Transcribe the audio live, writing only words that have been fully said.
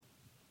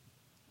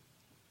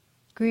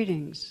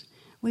Greetings.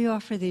 We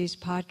offer these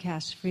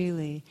podcasts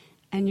freely,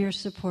 and your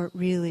support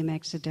really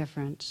makes a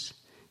difference.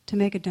 To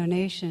make a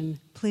donation,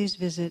 please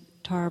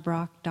visit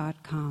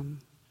tarabrach.com.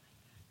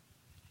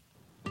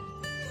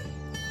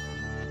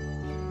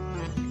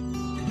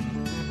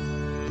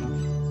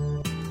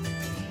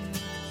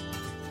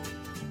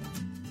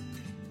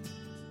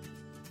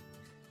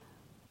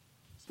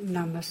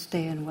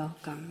 Namaste and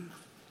welcome.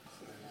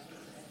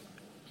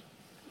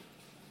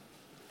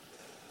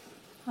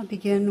 I'll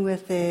begin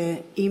with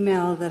an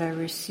email that I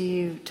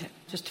received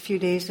just a few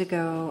days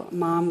ago.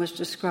 Mom was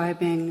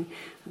describing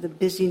the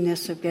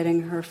busyness of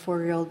getting her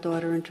 4-year-old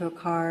daughter into a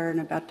car,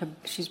 and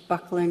she's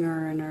buckling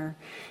her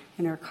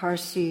in her car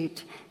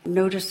seat.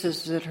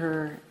 Notices that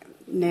her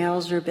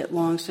nails are a bit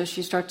long, so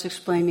she starts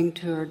explaining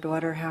to her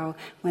daughter how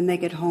when they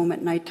get home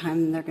at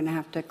nighttime, they're going to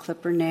have to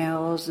clip her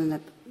nails, and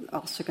that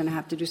also going to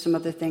have to do some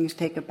other things,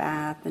 take a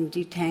bath and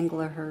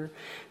detangle her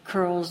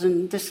curls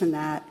and this and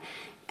that.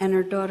 And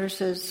her daughter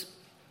says,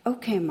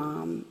 "Okay,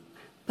 Mom,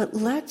 but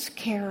let's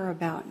care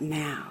about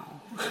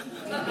now."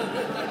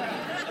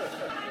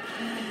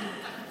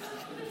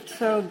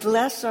 So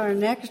bless our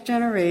next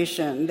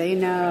generation, they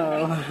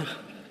know.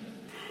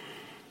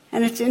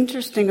 And it's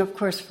interesting, of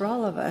course, for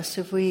all of us,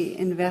 if we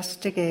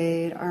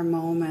investigate our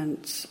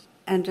moments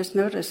and just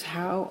notice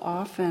how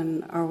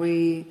often are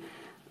we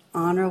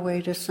on our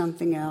way to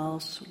something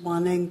else,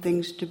 wanting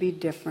things to be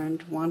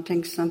different,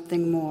 wanting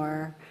something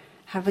more,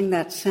 having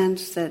that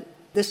sense that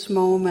this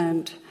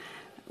moment,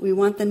 we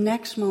want the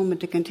next moment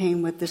to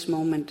contain what this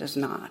moment does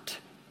not.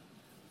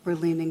 We're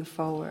leaning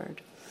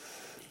forward.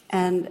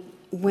 And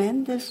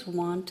when this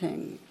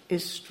wanting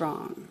is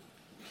strong,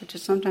 which it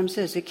sometimes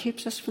is, it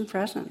keeps us from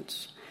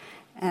presence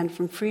and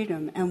from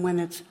freedom. And when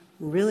it's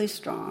really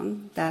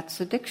strong,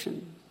 that's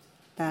addiction.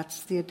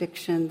 That's the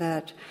addiction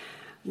that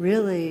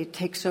really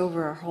takes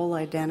over our whole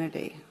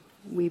identity.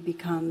 We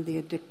become the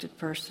addicted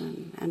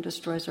person and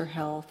destroys our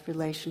health,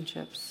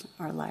 relationships,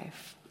 our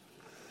life.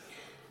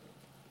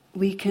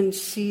 We can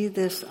see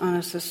this on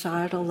a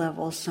societal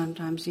level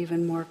sometimes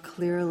even more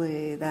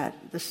clearly,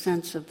 that the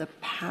sense of the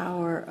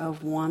power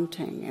of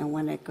wanting, and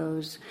when it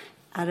goes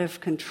out of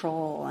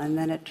control and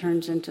then it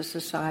turns into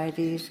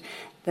societies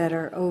that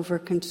are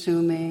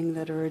over-consuming,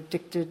 that are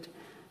addicted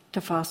to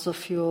fossil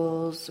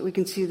fuels. We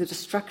can see the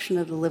destruction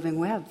of the living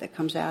web that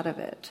comes out of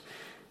it.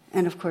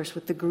 And of course,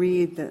 with the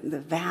greed, the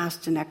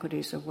vast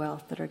inequities of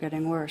wealth that are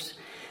getting worse.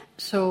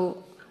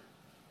 So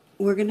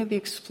we're going to be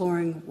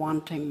exploring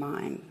wanting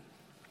mind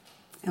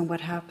and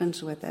what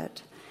happens with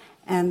it.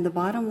 And the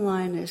bottom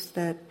line is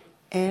that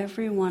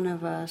every one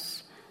of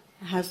us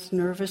has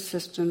nervous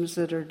systems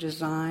that are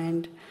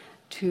designed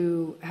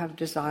to have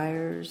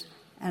desires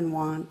and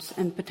wants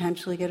and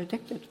potentially get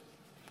addicted,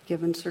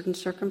 given certain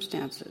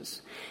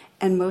circumstances.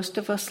 And most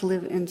of us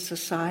live in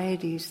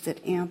societies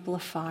that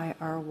amplify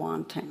our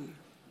wanting,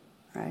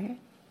 right?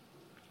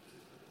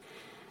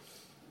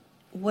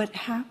 What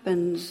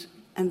happens,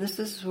 and this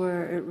is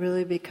where it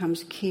really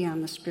becomes key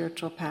on the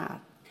spiritual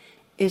path,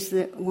 is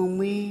that when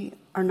we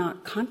are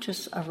not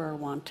conscious of our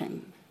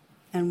wanting,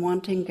 and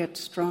wanting gets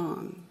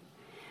strong,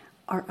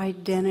 our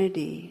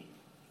identity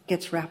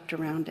gets wrapped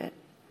around it.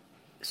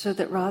 So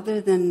that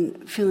rather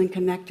than feeling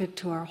connected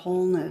to our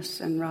wholeness,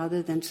 and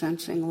rather than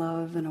sensing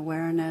love and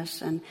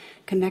awareness and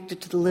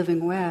connected to the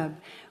living web,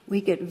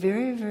 we get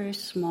very, very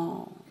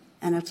small.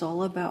 And it's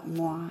all about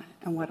moi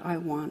and what I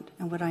want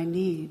and what I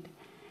need.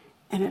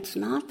 And it's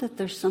not that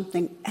there's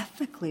something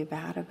ethically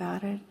bad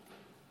about it.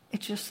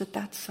 It's just that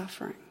that's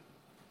suffering.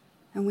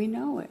 And we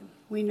know it.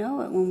 We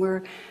know it when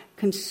we're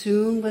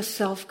consumed with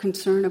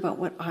self-concern about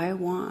what I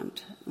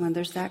want. When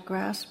there's that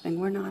grasping,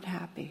 we're not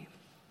happy.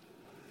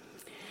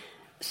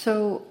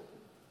 So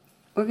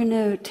we're going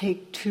to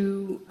take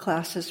 2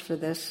 classes for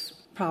this,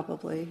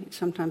 probably.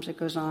 Sometimes it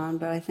goes on,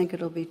 but I think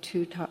it'll be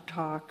 2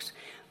 talks.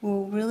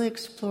 We'll really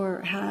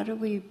explore how do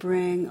we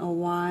bring a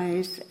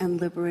wise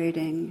and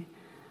liberating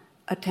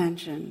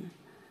attention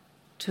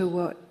to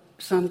what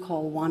some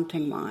call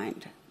wanting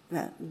mind,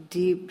 that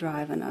deep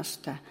drive in us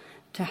to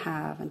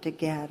have and to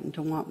get and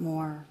to want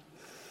more.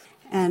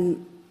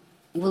 And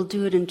we'll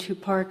do it in 2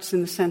 parts,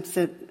 in the sense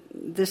that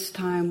this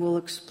time we'll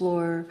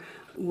explore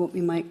what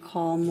we might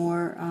call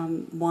more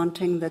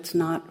wanting that's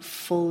not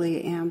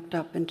fully amped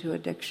up into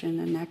addiction,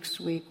 and next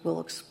week we'll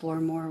explore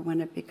more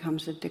when it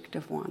becomes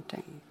addictive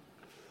wanting.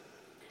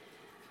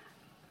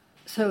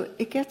 So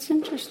it gets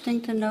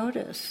interesting to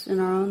notice in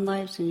our own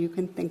lives, and you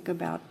can think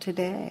about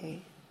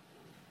today,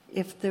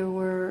 if there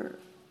were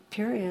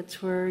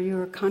periods where you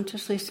were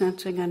consciously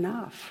sensing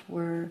enough,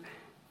 where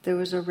there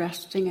was a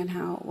resting in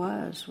how it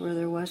was, where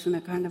there wasn't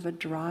a kind of a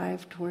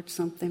drive towards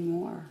something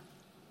more.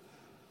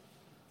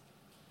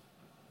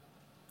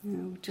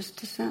 Just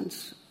to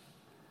sense,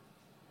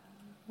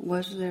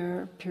 was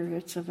there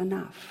periods of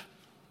enough?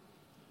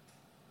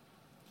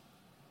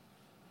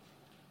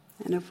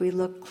 And if we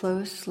look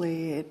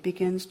closely, it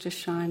begins to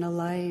shine a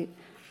light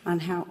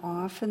on how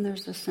often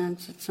there's a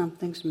sense that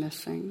something's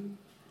missing.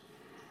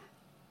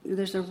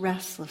 There's a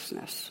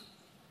restlessness.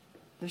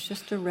 There's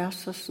just a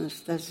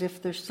restlessness, as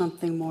if there's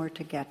something more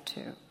to get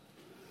to.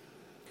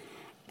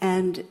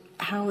 And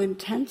how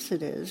intense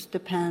it is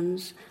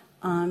depends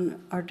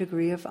on our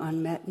degree of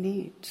unmet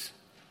needs.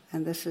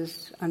 And this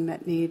is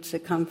unmet needs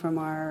that come from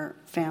our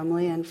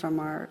family and from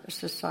our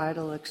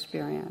societal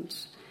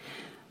experience.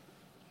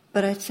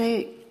 But I'd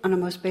say on a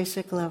most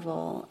basic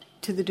level,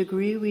 to the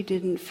degree we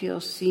didn't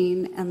feel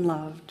seen and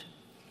loved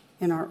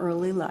in our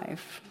early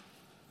life,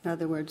 in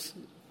other words,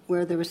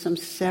 where there was some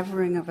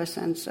severing of a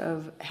sense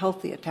of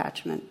healthy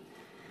attachment,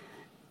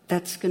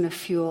 that's going to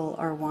fuel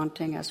our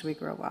wanting as we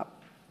grow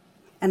up.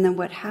 And then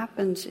what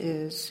happens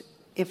is,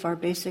 if our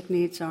basic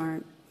needs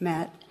aren't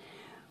met,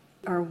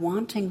 our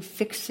wanting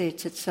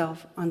fixates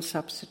itself on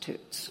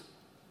substitutes.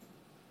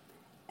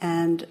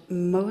 And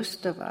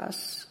most of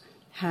us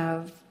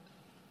have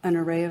an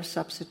array of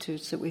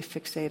substitutes that we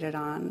fixated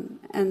on,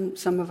 and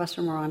some of us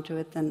are more onto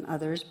it than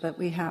others, but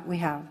we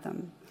have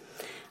them.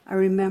 I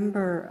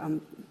remember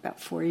about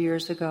 4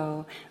 years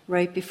ago,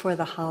 right before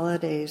the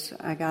holidays,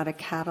 I got a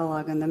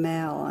catalog in the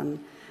mail,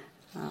 and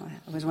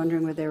I was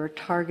wondering whether they were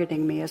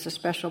targeting me as a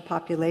special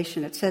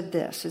population. It said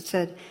this, it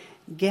said,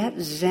 "Get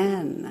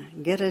Zen,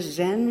 get a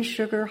Zen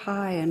sugar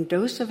high and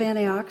dose of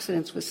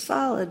antioxidants with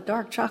solid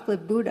dark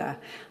chocolate Buddha,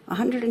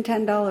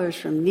 $110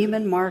 from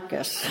Neiman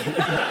Marcus."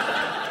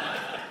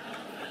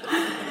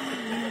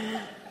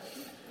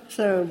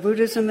 So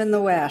Buddhism in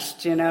the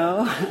West,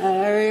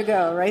 there you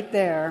go, right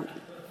there.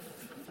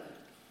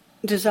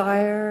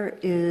 Desire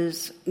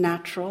is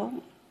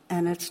natural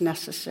and it's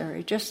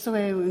necessary. Just the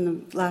way in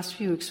the last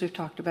few weeks we've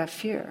talked about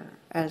fear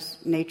as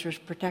nature's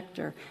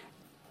protector.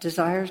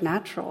 Desire is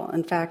natural.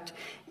 In fact,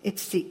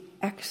 it's the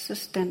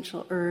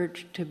existential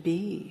urge to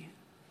be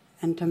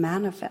and to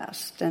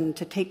manifest and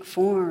to take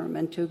form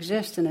and to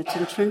exist. And it's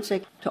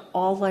intrinsic to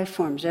all life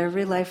forms.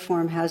 Every life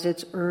form has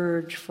its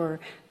urge for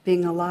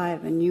being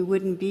alive. And you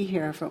wouldn't be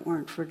here if it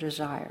weren't for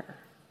desire.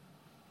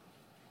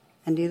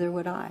 And neither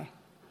would I.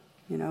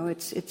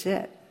 It's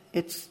it.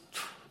 It's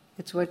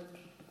what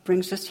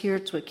brings us here.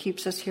 It's what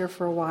keeps us here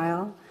for a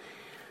while.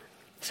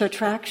 So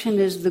attraction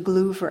is the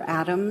glue for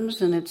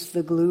atoms, and it's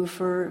the glue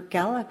for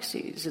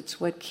galaxies. It's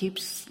what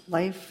keeps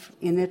life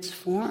in its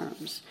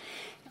forms.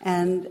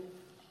 And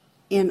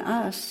in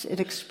us, it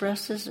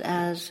expresses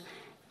as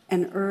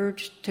an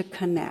urge to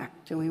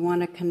connect. And we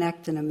want to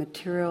connect in a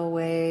material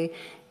way.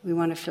 We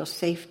want to feel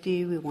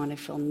safety. We want to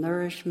feel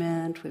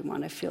nourishment. We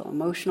want to feel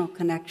emotional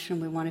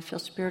connection. We want to feel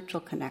spiritual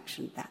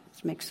connection. That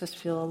makes us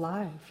feel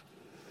alive.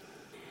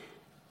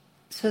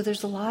 So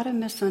there's a lot of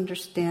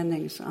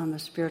misunderstandings on the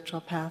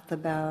spiritual path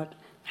about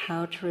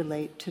how to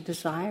relate to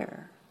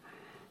desire.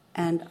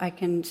 And I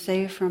can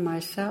say for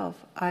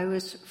myself, I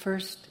was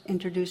first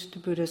introduced to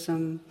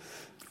Buddhism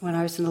when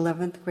I was in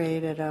 11th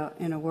grade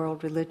in a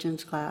world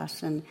religions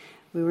class, and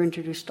we were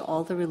introduced to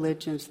all the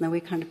religions, and then we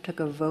kind of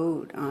took a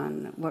vote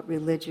on what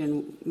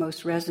religion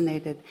most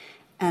resonated.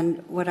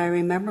 And what I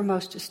remember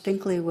most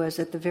distinctly was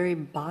at the very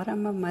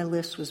bottom of my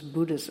list was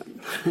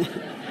Buddhism.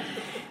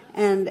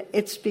 And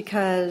it's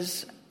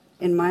because,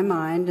 in my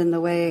mind, and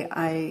the way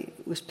I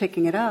was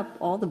picking it up,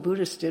 all the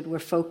Buddhists did were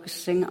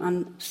focusing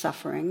on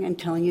suffering and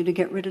telling you to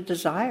get rid of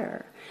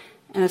desire.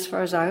 And as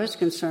far as I was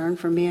concerned,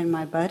 for me and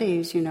my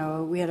buddies,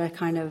 we had a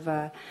kind of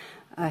a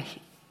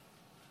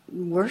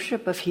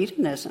worship of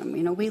hedonism.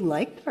 We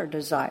liked our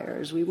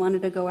desires. We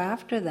wanted to go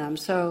after them.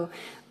 So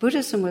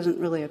Buddhism wasn't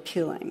really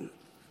appealing.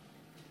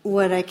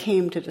 What I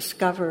came to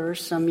discover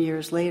some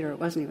years later, it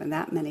wasn't even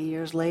that many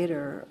years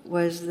later,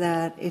 was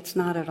that it's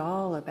not at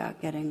all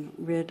about getting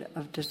rid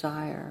of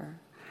desire.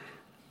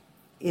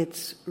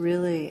 It's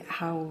really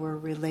how we're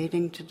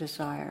relating to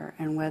desire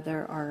and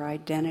whether our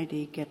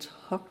identity gets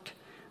hooked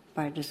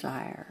by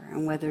desire,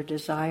 and whether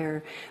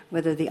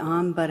the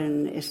on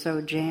button is so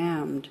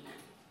jammed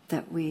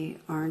that we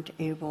aren't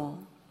able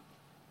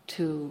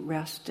to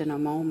rest in a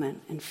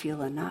moment and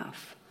feel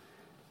enough,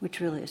 which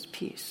really is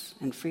peace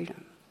and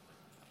freedom.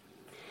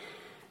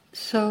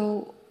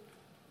 So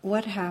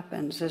what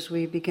happens as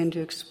we begin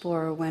to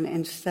explore when,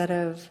 instead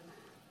of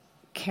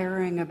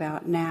caring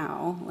about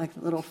now, like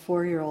the little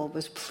 4-year-old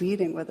was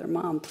pleading with her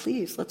mom,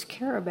 please, let's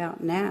care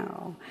about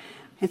now.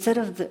 Instead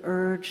of the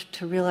urge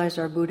to realize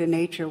our Buddha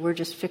nature, we're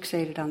just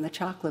fixated on the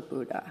chocolate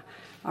Buddha.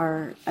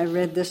 I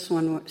read this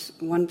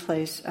one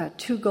place,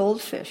 2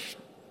 goldfish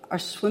are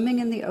swimming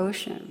in the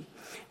ocean,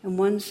 and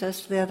one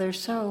says to the other,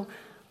 so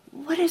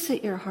what is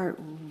it your heart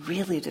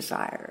really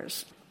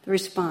desires? The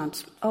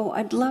response,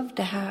 I'd love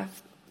to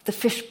have the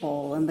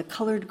fishbowl and the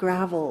colored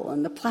gravel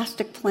and the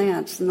plastic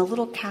plants and the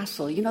little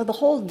castle, the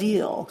whole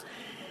deal.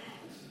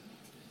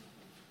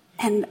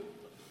 And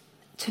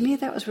to me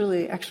that was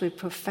really actually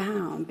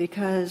profound,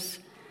 because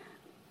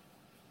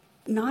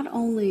not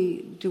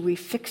only do we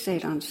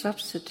fixate on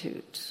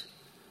substitutes,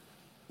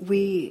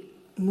 we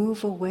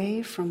move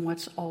away from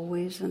what's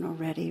always and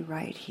already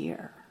right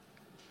here.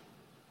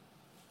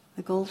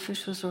 The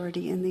goldfish was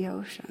already in the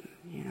ocean,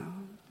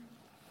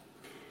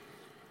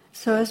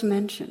 So as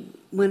mentioned,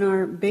 when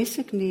our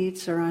basic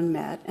needs are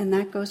unmet, and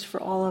that goes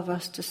for all of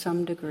us to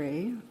some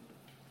degree,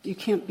 you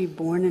can't be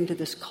born into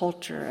this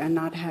culture and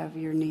not have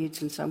your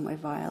needs in some way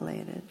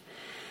violated.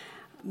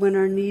 when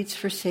our needs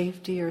for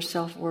safety or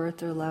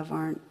self-worth or love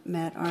aren't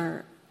met,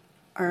 our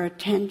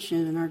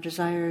attention and our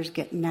desires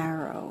get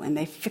narrow and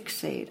they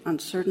fixate on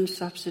certain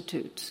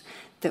substitutes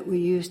that we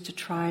use to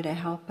try to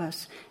help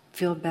us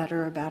feel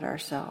better about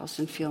ourselves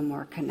and feel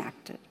more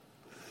connected.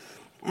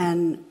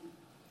 And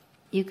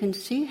you can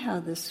see how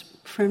this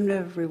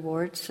primitive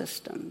reward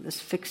system,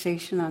 this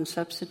fixation on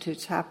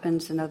substitutes,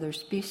 happens in other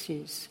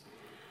species.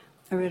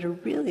 I read a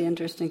really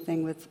interesting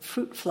thing with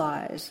fruit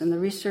flies, and the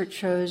research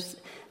shows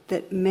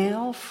that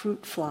male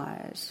fruit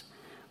flies,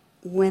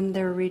 when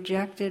they're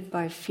rejected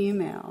by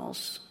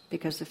females,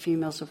 because the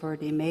females have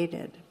already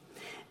mated,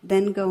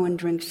 then go and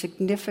drink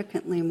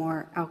significantly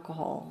more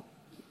alcohol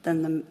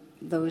than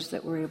those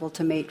that were able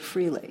to mate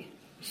freely.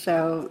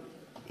 So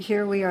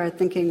here we are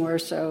thinking we're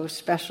so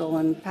special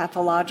and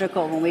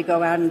pathological when we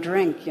go out and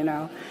drink, you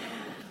know.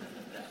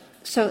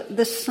 So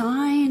the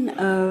sign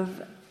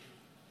of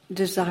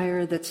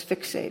desire that's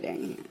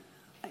fixating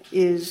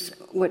is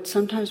what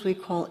sometimes we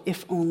call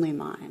if-only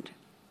mind,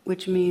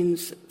 which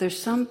means there's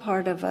some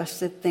part of us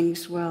that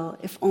thinks, well,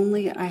 if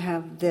only I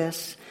have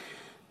this,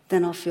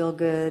 then I'll feel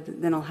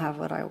good, then I'll have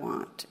what I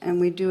want. And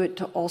we do it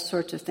to all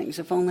sorts of things.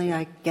 If only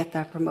I get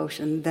that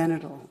promotion, then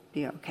it'll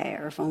be okay.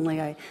 Or if only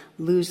I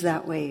lose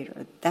that weight,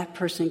 or that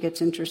person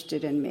gets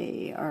interested in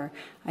me, or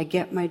I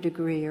get my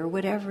degree, or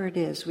whatever it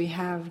is. We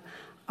have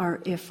our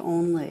if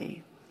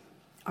only,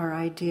 our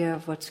idea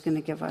of what's going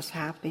to give us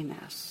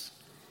happiness.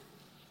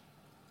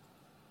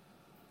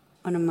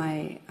 One of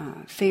my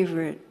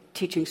favorite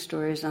teaching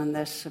stories on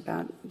this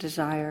about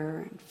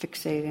desire and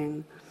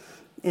fixating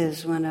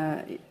is when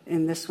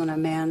a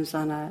man's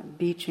on a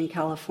beach in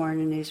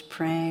California and he's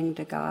praying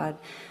to God,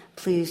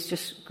 please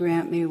just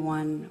grant me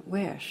one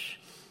wish.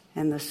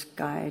 And the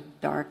sky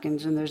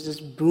darkens and there's this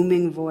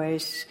booming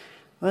voice,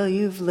 well,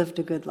 you've lived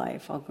a good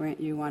life, I'll grant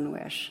you one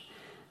wish.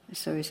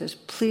 So he says,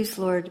 please,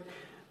 Lord,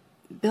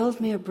 build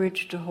me a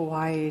bridge to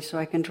Hawaii so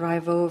I can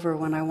drive over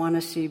when I want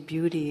to see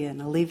beauty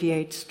and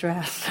alleviate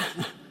stress.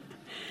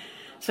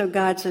 So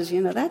God says,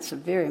 that's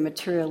very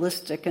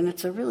materialistic, and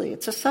it's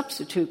a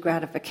substitute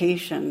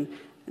gratification.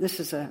 This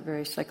is a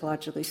very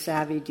psychologically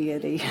savvy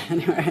deity.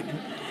 Anyway.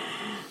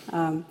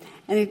 And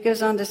he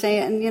goes on to say,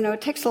 and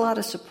it takes a lot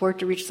of support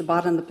to reach the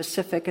bottom of the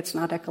Pacific. It's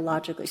not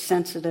ecologically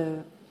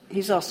sensitive.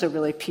 He's also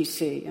really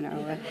PC,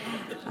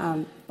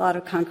 a lot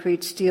of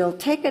concrete steel.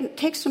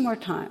 Take some more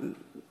time.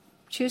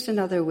 Choose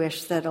another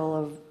wish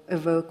that'll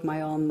evoke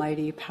my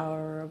almighty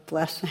power of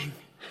blessing.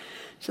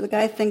 So the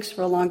guy thinks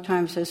for a long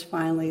time, says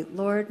finally,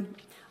 Lord,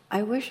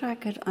 I wish I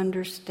could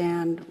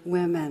understand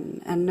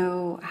women and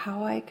know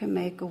how I can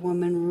make a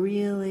woman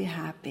really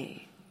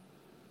happy.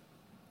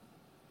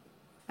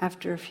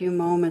 After a few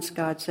moments,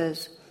 God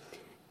says,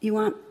 you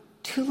want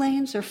 2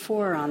 lanes or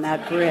 4 on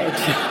that bridge?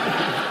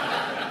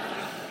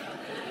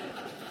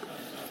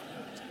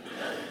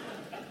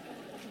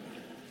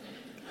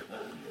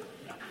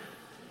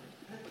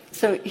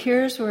 So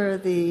here's where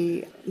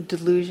the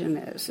delusion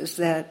is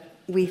that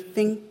we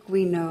think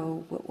we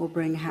know what will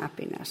bring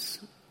happiness.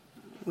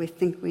 We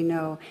think we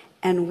know,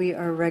 and we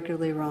are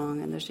regularly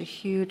wrong. And there's a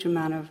huge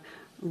amount of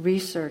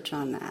research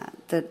on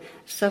that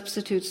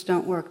substitutes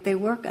don't work. They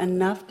work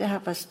enough to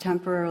have us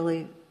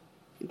temporarily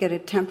get a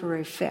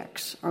temporary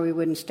fix, or we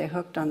wouldn't stay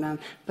hooked on them,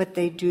 but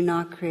they do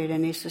not create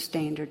any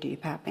sustained or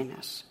deep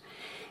happiness.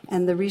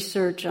 And the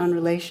research on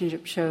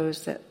relationship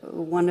shows that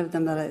one of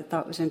them that I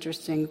thought was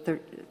interesting,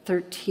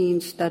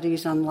 13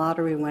 studies on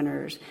lottery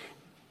winners,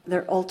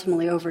 they're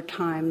ultimately, over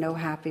time, no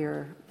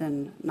happier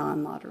than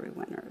non-lottery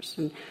winners.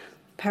 And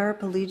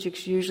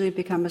paraplegics usually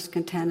become as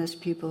content as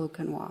people who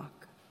can walk.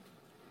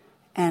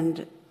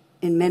 And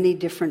in many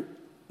different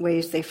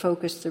ways they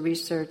focus the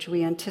research.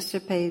 We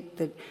anticipate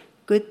that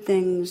good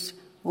things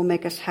will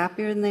make us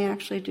happier than they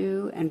actually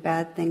do, and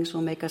bad things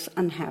will make us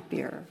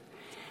unhappier.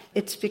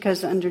 It's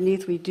because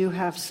underneath we do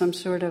have some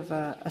sort of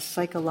a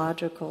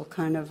psychological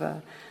kind of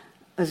a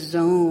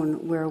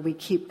zone where we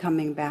keep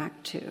coming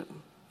back to,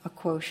 a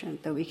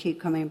quotient that we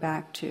keep coming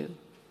back to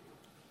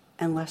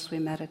unless we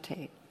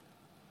meditate,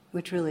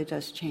 which really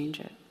does change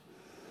it.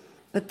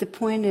 But the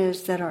point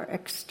is that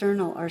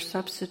our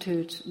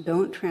substitutes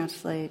don't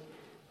translate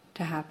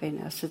to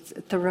happiness.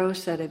 Thoreau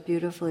said it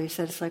beautifully. He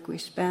said it's like we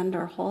spend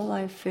our whole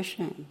life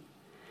fishing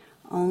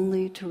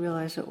only to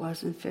realize it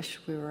wasn't fish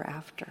we were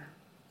after.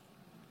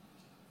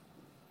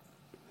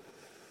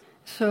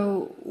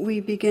 So we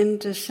begin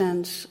to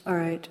sense, all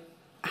right,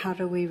 how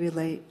do we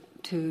relate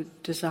to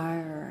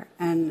desire?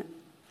 And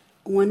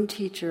one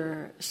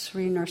teacher,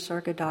 Sri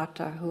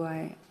Nisargadatta, who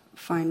I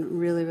find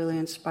really, really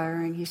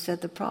inspiring, he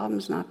said the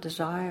problem's not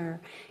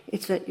desire,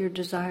 it's that your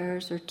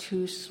desires are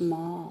too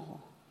small,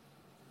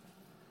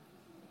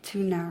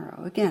 too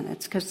narrow. Again,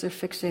 it's because they're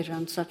fixated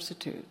on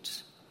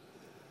substitutes.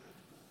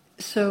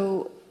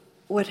 So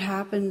what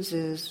happens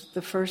is,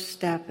 the first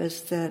step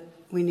is that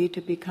we need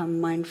to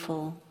become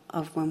mindful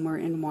of when we're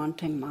in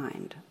wanting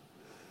mind,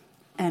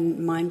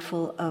 and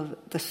mindful of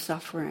the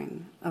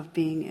suffering of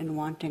being in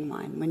wanting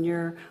mind. When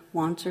your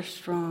wants are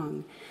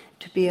strong,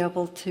 to be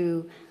able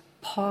to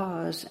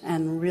pause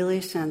and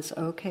really sense,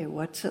 okay,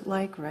 what's it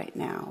like right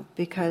now?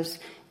 Because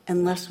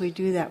unless we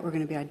do that, we're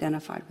going to be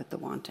identified with the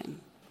wanting.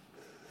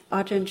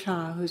 Ajahn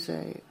Chah, who's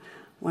a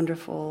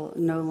wonderful,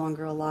 no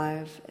longer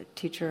alive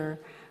teacher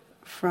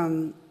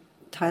from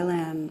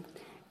Thailand,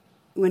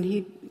 when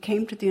he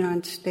came to the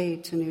United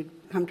States and he'd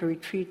come to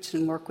retreats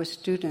and work with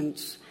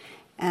students,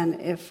 and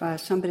if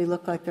somebody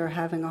looked like they were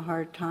having a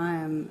hard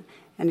time,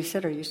 and he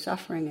said, "Are you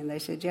suffering?" And they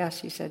said, "Yes."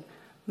 He said,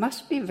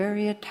 "Must be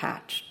very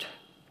attached."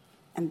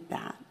 And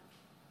that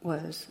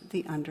was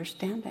the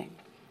understanding.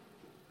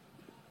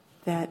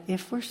 That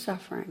if we're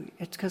suffering,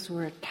 it's because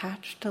we're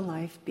attached to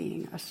life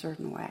being a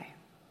certain way.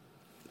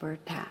 We're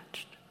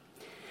attached.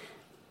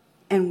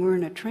 And we're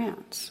in a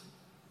trance.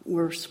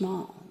 We're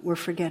small. We're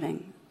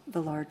forgetting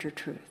the larger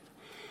truth.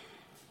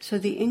 So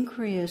the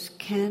inquiry is,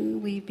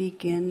 can we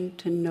begin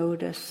to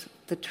notice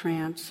the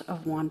trance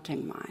of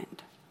wanting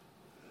mind?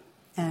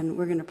 And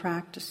we're going to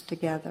practice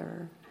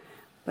together.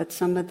 But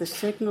some of the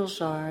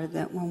signals are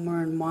that when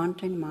we're in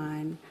wanting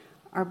mind,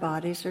 our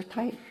bodies are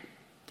tight.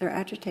 They're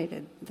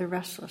agitated. They're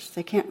restless.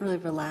 They can't really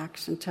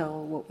relax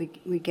until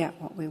we get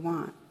what we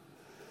want.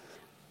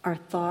 Our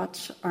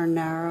thoughts are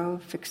narrow,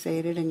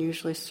 fixated, and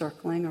usually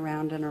circling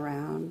around and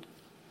around.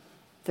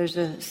 There's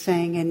a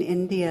saying in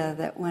India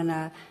that when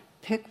a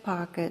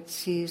pickpocket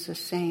sees a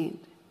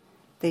saint,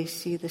 they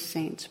see the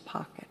saint's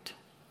pocket.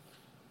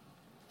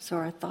 So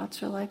our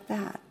thoughts are like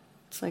that.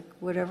 It's like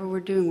whatever we're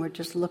doing, we're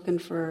just looking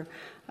for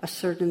a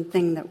certain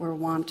thing that we're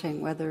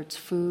wanting, whether it's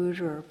food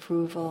or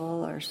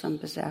approval or some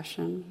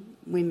possession.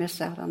 We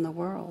miss out on the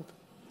world.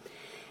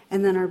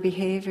 And then our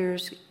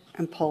behaviors,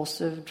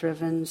 impulsive,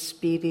 driven,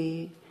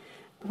 speedy,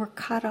 we're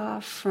cut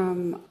off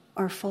from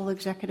our full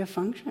executive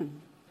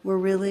function. We're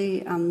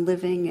really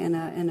living in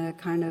a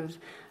kind of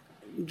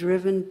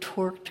driven,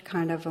 torqued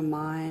kind of a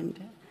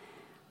mind.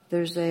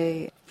 There's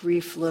a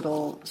brief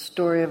little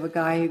story of a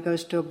guy who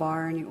goes to a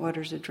bar and he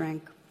orders a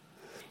drink.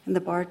 And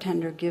the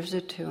bartender gives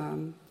it to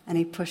him, and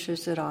he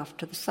pushes it off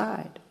to the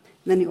side.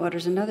 And then he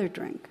orders another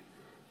drink.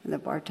 And the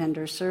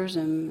bartender serves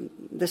him.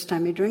 This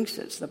time he drinks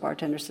it. So the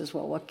bartender says,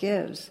 "Well, what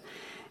gives?"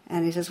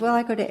 And he says, "Well,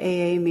 I go to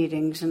AA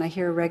meetings, and I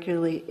hear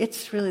regularly,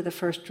 it's really the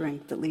first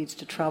drink that leads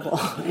to trouble."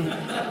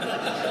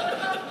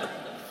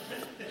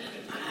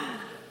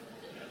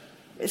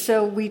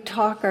 So we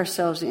talk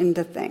ourselves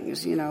into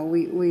things.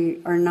 We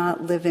are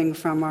not living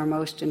from our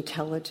most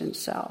intelligent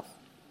self.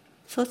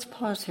 So let's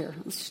pause here.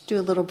 Let's just do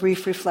a little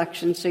brief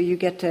reflection so you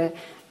get to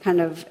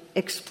kind of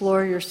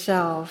explore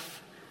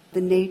yourself,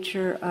 the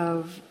nature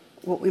of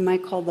what we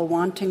might call the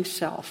wanting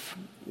self,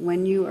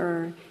 when you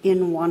are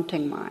in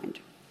wanting mind.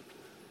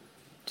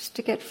 Just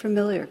to get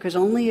familiar, because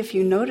only if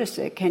you notice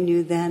it can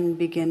you then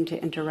begin to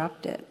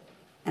interrupt it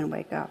and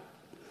wake up.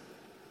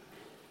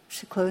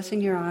 So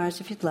closing your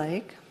eyes if you'd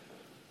like,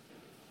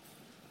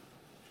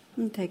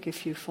 and take a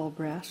few full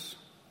breaths.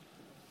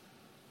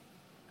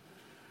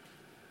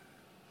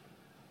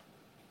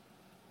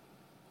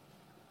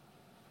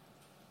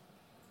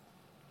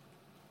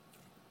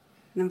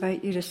 I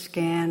invite you to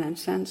scan and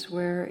sense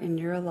where in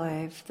your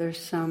life there's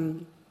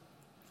some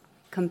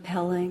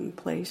compelling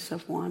place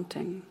of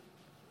wanting,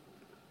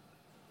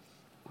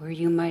 where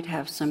you might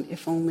have some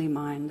if-only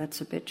mind that's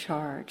a bit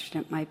charged.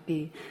 It might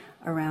be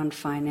around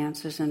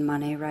finances and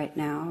money right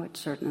now.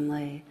 It's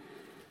certainly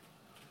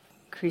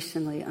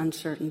increasingly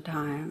uncertain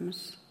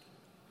times.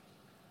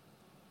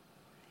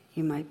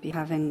 You might be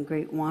having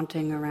great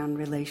wanting around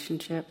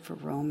relationship for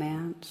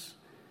romance.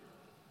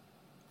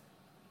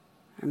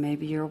 Or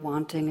maybe your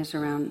wanting is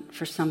around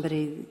for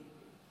somebody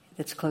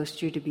that's close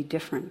to you to be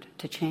different,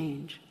 to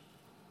change.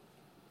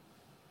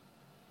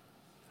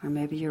 Or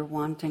maybe you're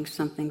wanting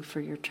something for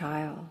your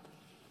child.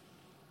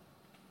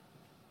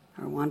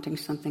 Or wanting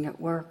something at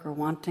work, or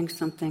wanting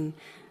something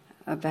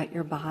about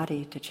your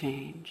body to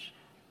change,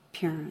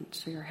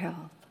 appearance or your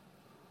health.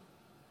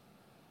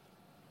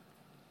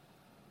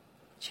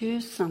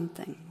 Choose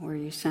something where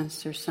you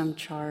sense there's some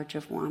charge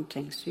of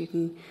wanting so you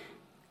can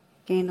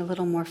gain a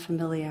little more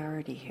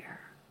familiarity here.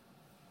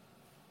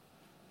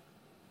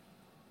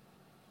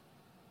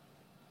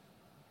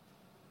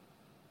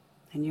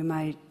 And you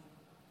might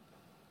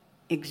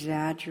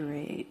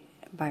exaggerate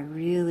by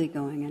really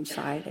going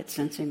inside it,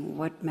 sensing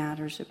what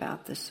matters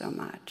about this so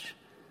much.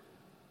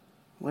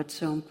 What's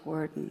so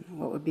important?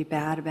 What would be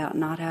bad about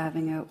not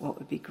having it? What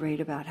would be great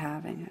about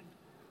having it?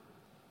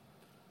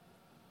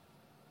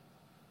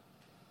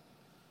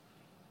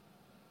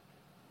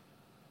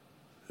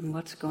 And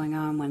what's going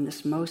on when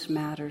this most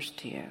matters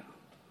to you?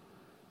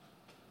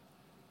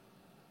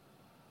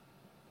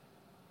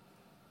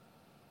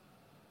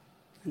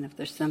 And if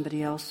there's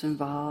somebody else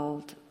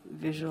involved,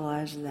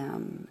 visualize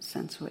them,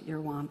 sense what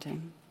you're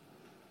wanting.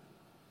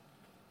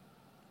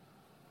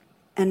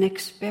 And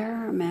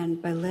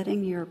experiment by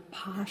letting your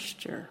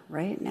posture,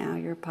 right now,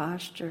 your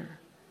posture,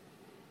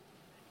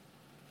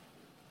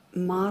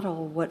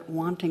 model what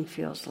wanting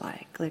feels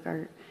like. Like,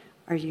 are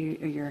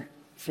your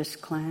fists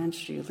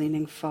clenched? Are you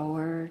leaning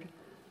forward?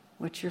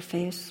 What's your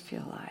face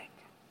feel like?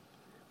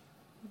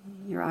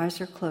 Your eyes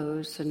are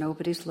closed, so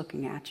nobody's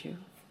looking at you.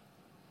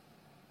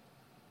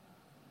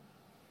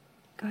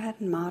 Go ahead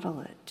and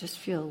model it. Just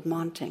feel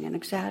wanting and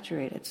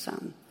exaggerate it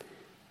some.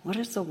 What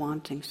is the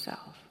wanting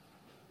self?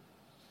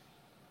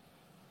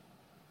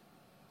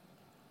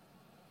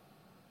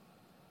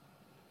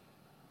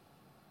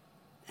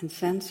 And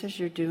sense as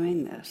you're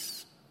doing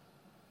this,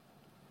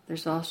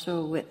 there's also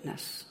a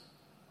witness.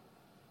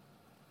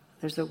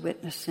 There's a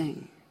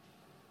witnessing.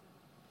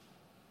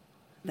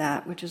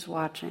 That which is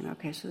watching.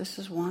 Okay, so this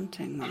is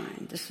wanting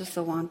mind. This is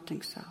the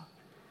wanting self.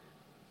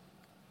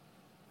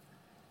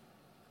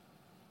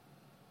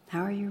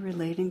 How are you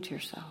relating to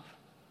yourself?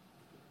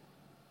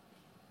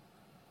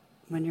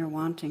 When you're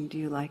wanting, do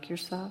you like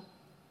yourself?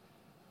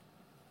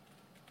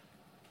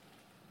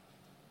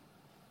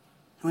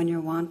 When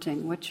you're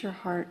wanting, what's your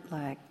heart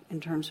like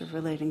in terms of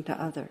relating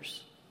to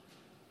others?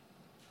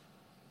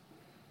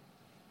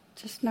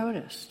 Just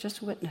notice,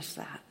 just witness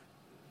that.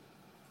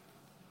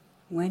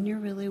 When you're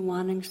really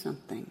wanting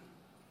something,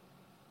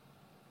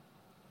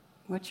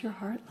 what's your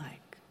heart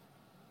like?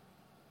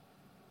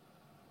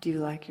 Do you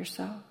like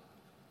yourself?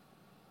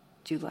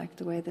 Do you like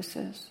the way this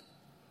is?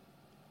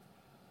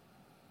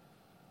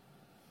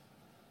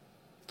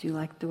 Do you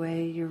like the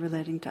way you're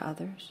relating to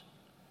others?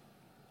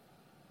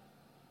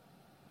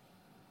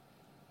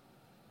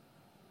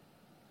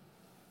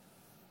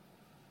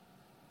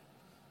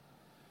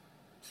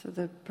 So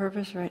the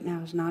purpose right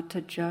now is not to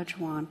judge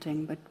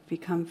wanting, but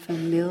become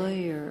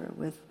familiar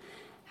with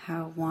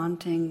how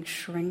wanting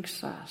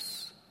shrinks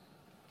us,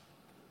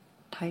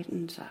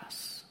 tightens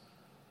us,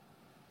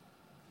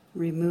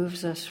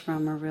 removes us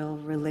from a real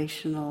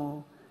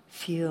relational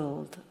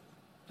field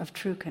of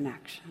true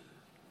connection.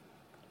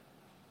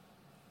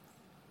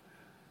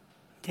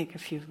 Take a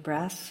few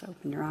breaths,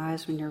 open your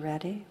eyes when you're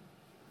ready.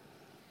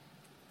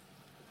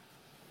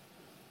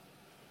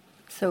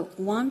 So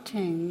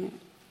wanting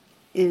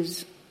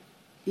is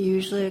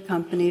usually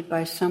accompanied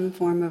by some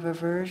form of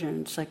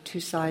aversion. It's like two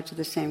sides of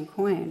the same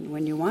coin.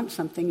 When you want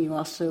something, you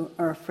also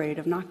are afraid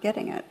of not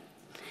getting it.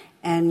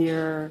 And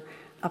you're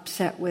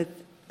upset with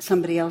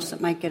somebody else that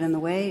might get in the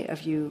way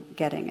of you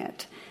getting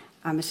it.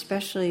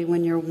 Especially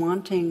when your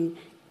wanting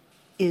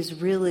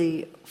is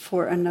really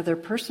for another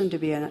person to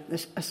be in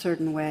a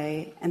certain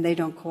way and they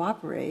don't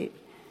cooperate,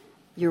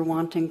 your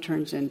wanting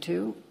turns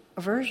into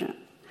aversion.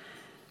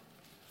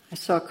 I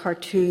saw a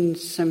cartoon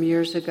some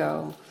years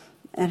ago.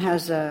 It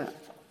has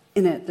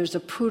in it, there's a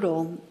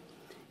poodle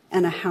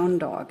and a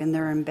hound dog, and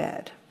they're in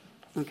bed,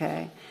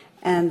 okay?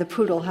 And the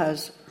poodle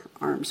has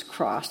arms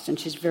crossed, and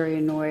she's very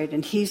annoyed,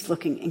 and he's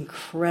looking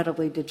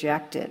incredibly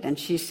dejected, and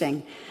she's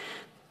saying,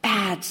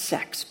 bad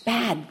sex,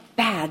 bad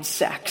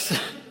sex.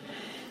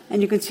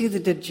 And you can see the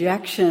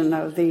dejection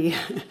of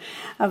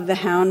the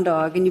hound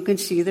dog, and you can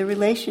see the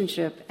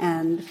relationship.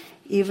 And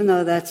even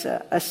though that's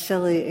a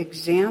silly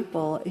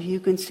example, if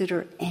you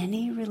consider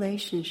any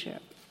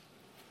relationship,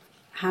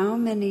 how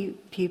many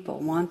people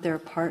want their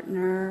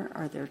partner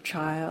or their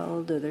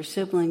child or their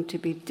sibling to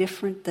be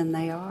different than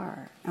they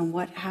are? And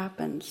what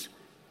happens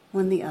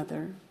when the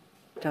other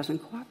doesn't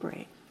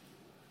cooperate?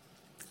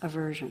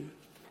 Aversion.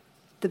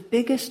 The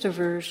biggest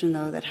aversion,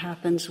 though, that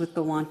happens with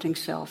the wanting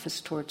self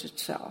is towards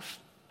itself.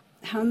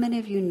 How many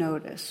of you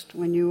noticed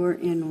when you were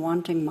in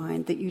wanting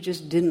mind that you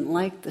just didn't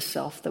like the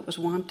self that was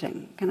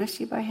wanting? Can I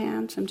see by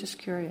hands? I'm just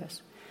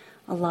curious.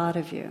 A lot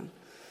of you.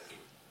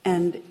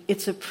 And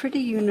it's a pretty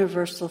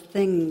universal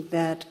thing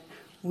that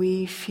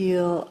we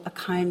feel a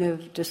kind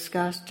of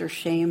disgust or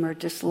shame or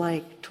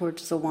dislike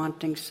towards the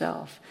wanting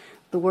self.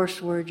 The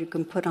worst word you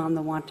can put on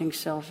the wanting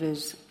self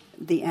is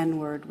the N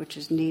word, which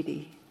is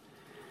needy.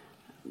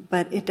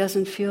 But it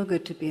doesn't feel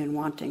good to be in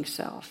wanting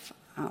self.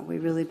 We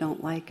really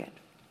don't like it.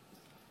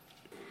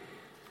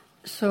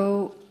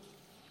 So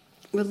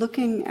we're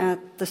looking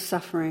at the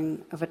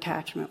suffering of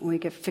attachment when we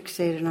get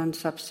fixated on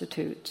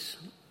substitutes.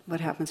 What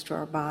happens to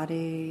our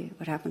body,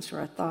 what happens to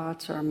our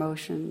thoughts, our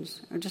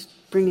emotions, or just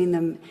bringing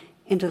them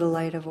into the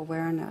light of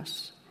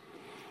awareness.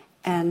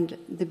 And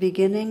the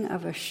beginning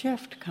of a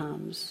shift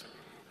comes.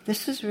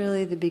 This is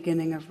really the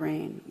beginning of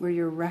rain, where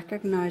you're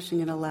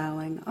recognizing and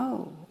allowing,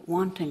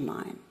 wanting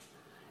mind.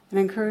 And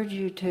I encourage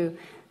you to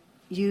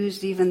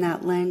use even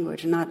that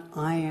language, not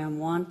I am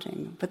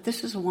wanting, but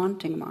this is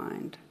wanting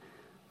mind.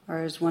 Or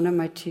as one of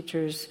my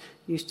teachers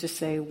used to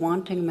say,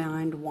 wanting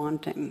mind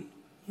wanting.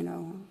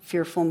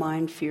 Fearful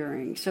mind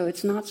fearing. So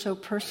it's not so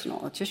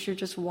personal. It's just you're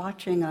just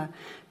watching a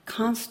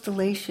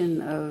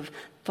constellation of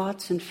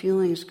thoughts and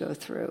feelings go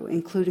through,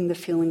 including the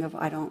feeling of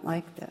I don't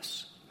like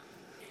this.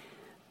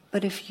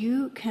 But if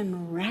you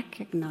can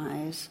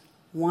recognize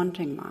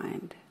wanting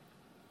mind,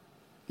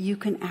 you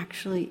can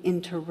actually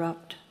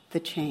interrupt the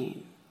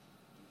chain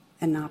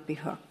and not be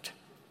hooked.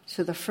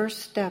 So the first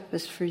step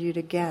is for you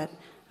to get,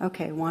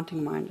 okay,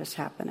 wanting mind is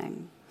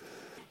happening.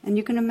 And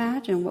you can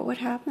imagine what would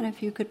happen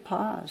if you could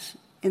pause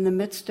in the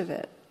midst of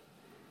it,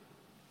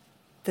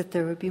 that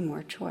there would be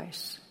more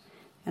choice.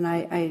 And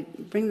I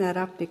bring that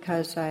up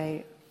because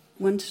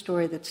one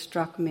story that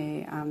struck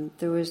me,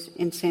 there was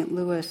in St.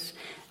 Louis,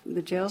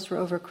 the jails were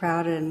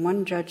overcrowded and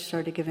one judge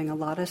started giving a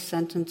lot of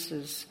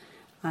sentences.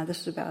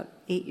 This was about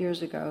 8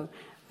 years ago,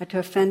 to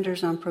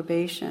offenders on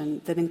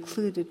probation that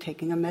included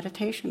taking a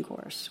meditation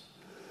course.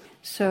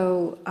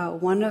 So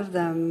one of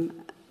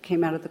them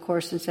came out of the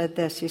course and said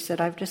this. He said,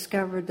 I've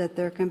discovered that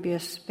there can be a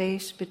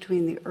space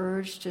between the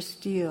urge to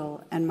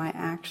steal and my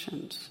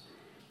actions.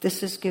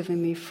 This has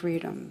given me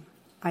freedom.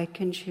 I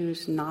can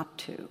choose not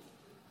to.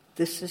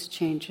 This is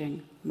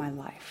changing my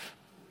life.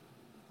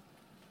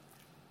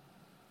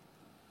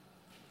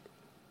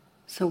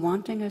 So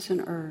wanting is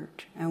an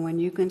urge, and when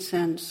you can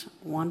sense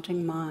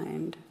wanting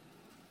mind,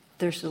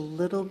 there's a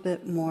little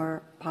bit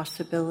more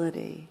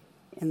possibility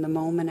in the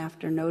moment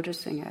after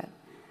noticing it,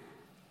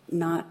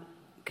 not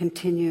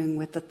continuing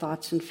with the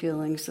thoughts and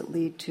feelings that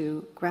lead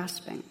to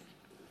grasping.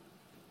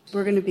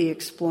 We're going to be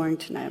exploring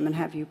tonight. I'm going to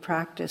have you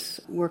practice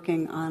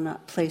working on a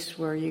place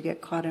where you get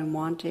caught in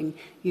wanting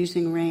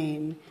using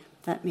RAIN.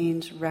 That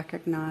means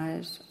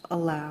recognize,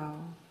 allow,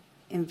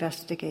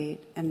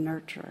 investigate, and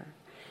nurture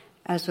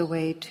as a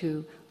way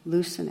to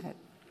loosen it.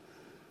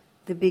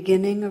 The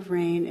beginning of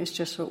RAIN is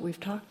just what we've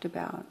talked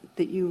about,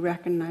 that you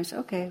recognize,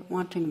 okay,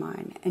 wanting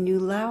mind, and you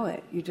allow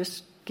it. You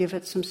just give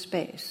it some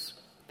space.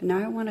 But now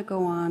I want to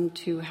go on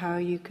to how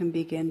you can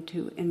begin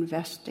to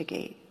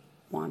investigate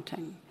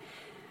wanting.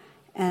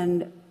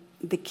 And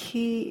the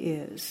key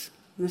is,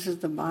 this is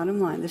the bottom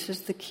line, this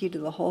is the key to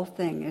the whole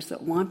thing, is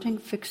that wanting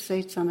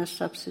fixates on a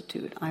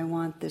substitute. I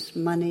want this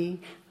money,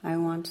 I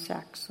want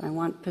sex, I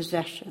want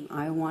possession,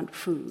 I want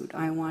food,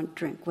 I want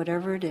drink,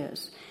 whatever it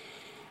is.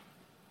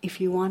 If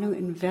you want to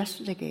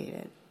investigate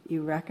it,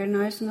 you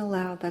recognize and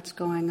allow that's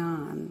going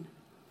on,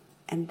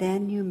 and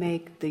then you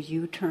make the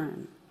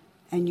U-turn,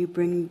 and you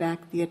bring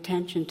back the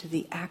attention to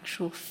the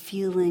actual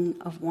feeling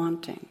of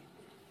wanting.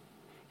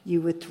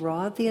 You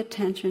withdraw the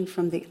attention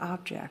from the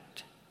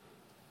object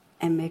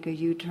and make a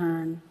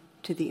U-turn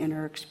to the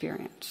inner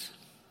experience.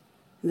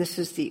 This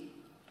is the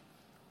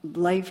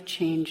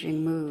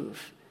life-changing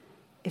move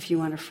if you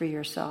want to free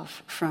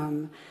yourself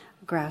from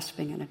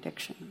grasping and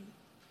addiction.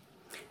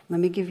 Let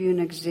me give you an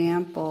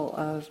example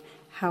of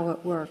how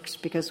it works,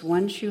 because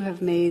once you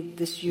have made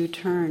this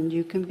U-turn,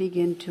 you can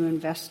begin to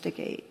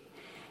investigate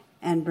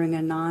and bring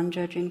a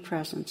non-judging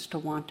presence to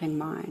wanting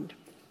mind.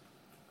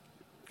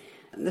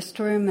 The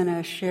story I'm going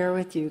to share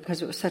with you,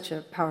 because it was such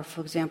a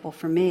powerful example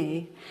for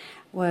me,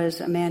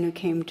 was a man who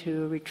came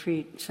to a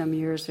retreat some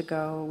years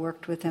ago,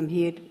 worked with him.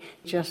 He had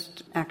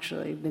just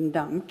actually been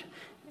dumped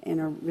in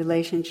a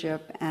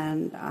relationship,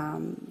 and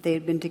they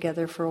had been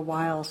together for a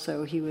while,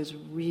 so he was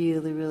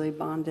really, really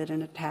bonded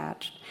and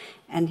attached.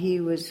 And he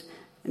was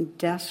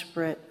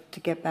desperate to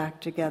get back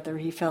together.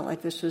 He felt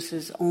like this was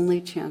his only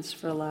chance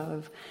for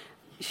love.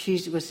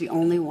 She was the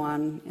only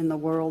one in the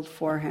world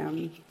for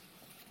him.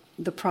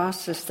 The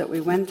process that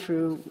we went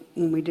through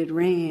when we did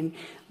RAIN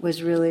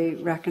was really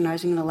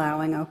recognizing and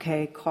allowing,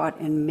 okay, caught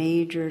in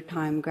major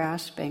time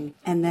grasping,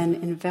 and then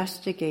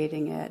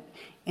investigating it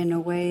in a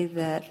way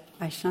that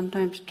I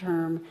sometimes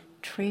term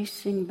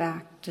tracing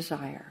back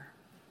desire.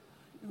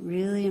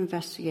 Really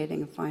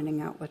investigating and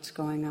finding out what's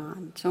going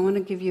on. So I want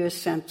to give you a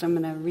sense. I'm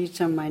going to read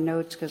some of my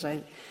notes because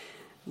I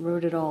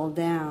wrote it all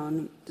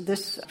down.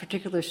 This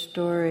particular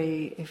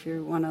story, if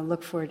you want to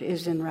look for it,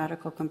 is in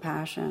Radical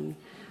Compassion.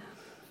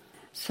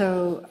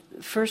 So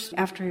first,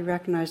 after he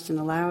recognized and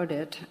allowed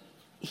it,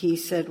 he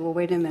said, well,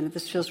 wait a minute,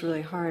 this feels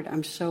really hard.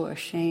 I'm so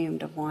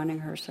ashamed of wanting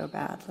her so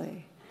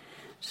badly.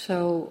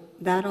 So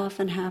that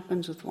often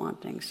happens with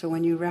wanting. So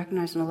when you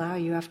recognize and allow,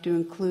 you have to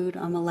include,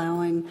 I'm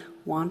allowing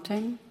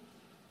wanting,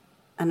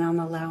 and I'm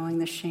allowing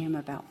the shame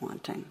about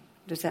wanting.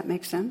 Does that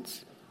make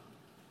sense?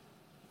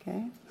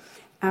 Okay.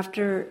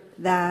 After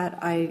that,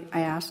 I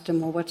asked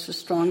him, well, what's the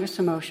strongest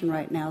emotion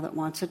right now that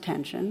wants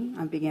attention?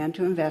 I began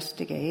to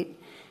investigate.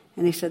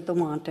 And he said, the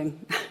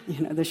wanting.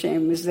 The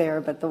shame is there,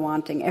 but the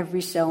wanting.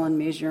 Every cell in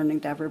me is yearning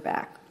to have her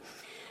back.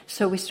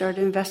 So we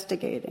started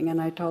investigating,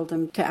 and I told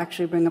him to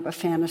actually bring up a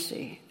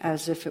fantasy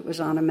as if it was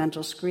on a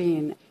mental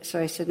screen. So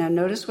I said, now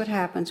notice what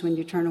happens when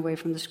you turn away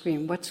from the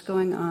screen. What's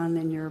going on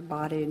in your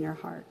body and your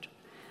heart?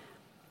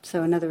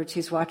 So in other words,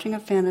 he's watching a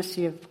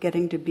fantasy of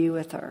getting to be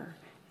with her.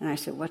 And I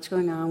said, what's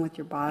going on with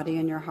your body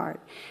and your heart?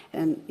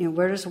 And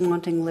where does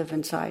wanting live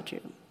inside you?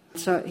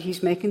 So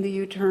he's making the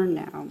U-turn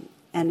now.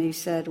 And he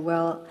said,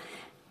 well,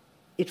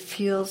 it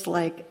feels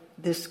like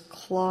this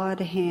clawed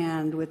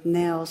hand with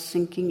nails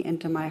sinking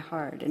into my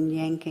heart and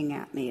yanking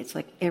at me. It's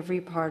like every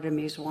part of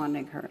me is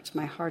wanting her. It's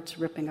my heart's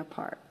ripping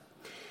apart.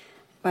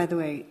 By the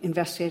way,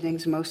 investigating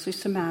is mostly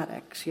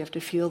somatic, so you have to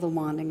feel the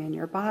wanting in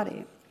your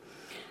body.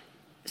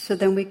 So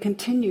then we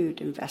continued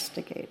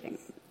investigating.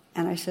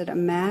 And I said,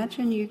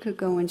 imagine you could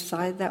go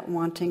inside that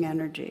wanting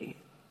energy.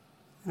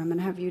 And I'm going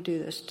to have you do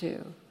this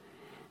too.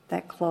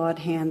 That clawed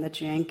hand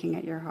that's yanking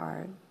at your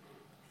heart.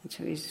 And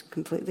so he's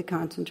completely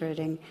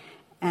concentrating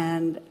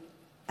and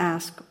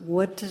ask,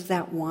 what does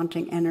that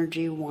wanting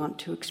energy want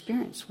to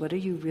experience? What are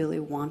you really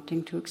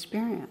wanting to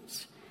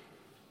experience?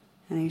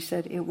 And he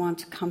said, it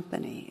wants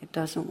company. It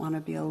doesn't want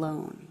to be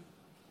alone.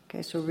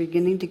 Okay, so we're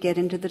beginning to get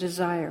into the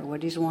desire.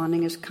 What he's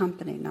wanting is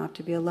company, not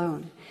to be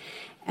alone.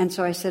 And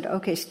so I said,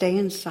 okay, stay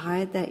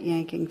inside that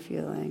yanking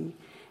feeling.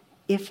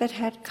 if it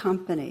had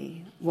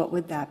company, what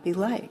would that be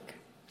like?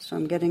 So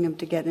I'm getting him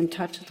to get in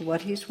touch with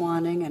what he's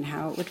wanting and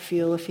how it would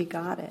feel if he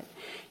got it.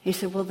 He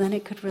said, well, then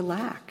it could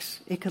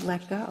relax. It could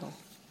let go.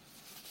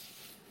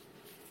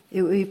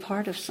 It would be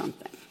part of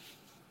something.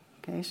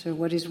 Okay, so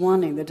what he's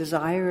wanting, the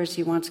desire is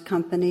he wants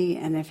company,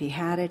 and if he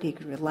had it, he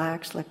could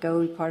relax, let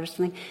go, be part of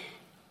something.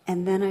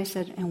 And then I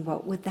said, and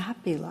what would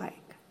that be like?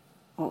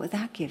 What would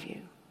that give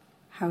you?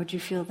 How would you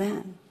feel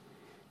then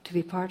to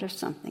be part of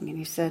something? And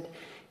he said,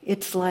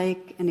 it's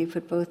like, and he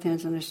put both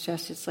hands on his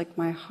chest, it's like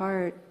my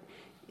heart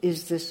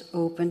is this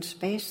open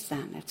space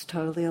then. It's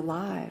totally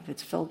alive.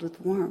 It's filled with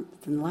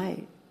warmth and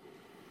light.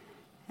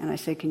 And I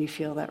said, can you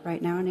feel that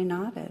right now? And he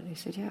nodded. He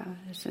said, yeah.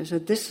 So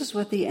this is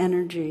what the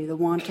energy, the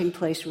wanting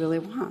place really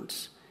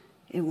wants.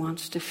 It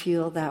wants to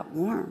feel that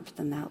warmth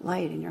and that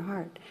light in your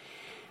heart.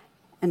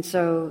 And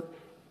so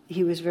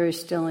he was very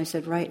still and he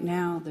said, right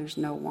now there's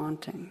no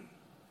wanting.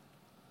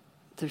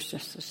 There's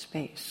just this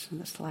space and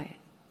this light.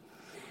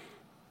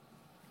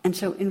 And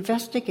so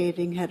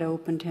investigating had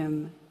opened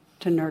him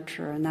to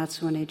nurture, and that's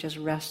when he just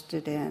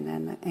rested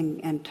in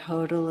and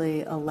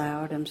totally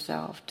allowed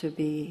himself to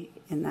be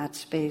in that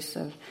space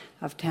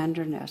of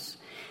tenderness.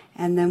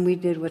 And then we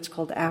did what's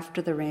called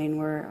after the rain,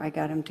 where I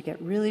got him to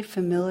get really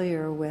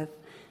familiar with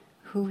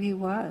who he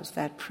was,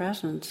 that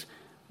presence,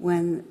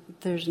 when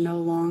there's no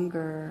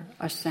longer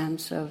a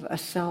sense of a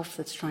self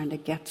that's trying to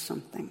get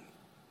something.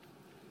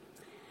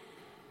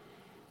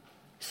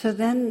 So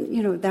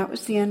then, that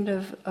was the end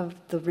of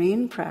the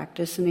rain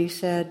practice, and he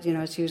said,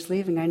 as he was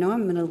leaving, I know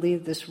I'm going to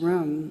leave this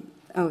room.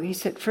 Oh, he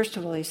said, first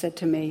of all, he said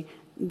to me,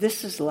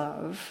 this is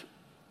love,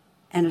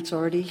 and it's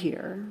already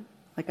here.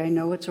 Like, I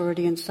know it's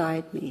already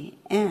inside me,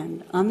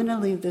 and I'm going to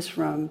leave this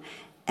room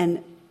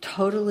and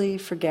totally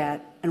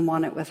forget and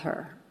want it with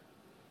her,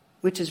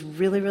 which is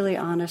really, really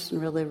honest and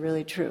really,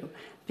 really true.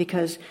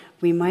 Because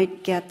we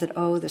might get that,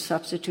 the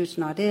substitute's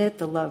not it,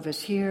 the love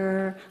is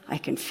here, I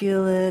can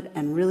feel it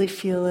and really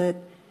feel it.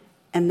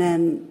 And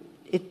then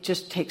it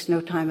just takes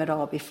no time at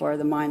all before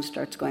the mind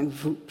starts going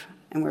voop,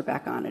 and we're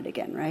back on it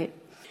again, right?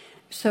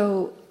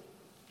 So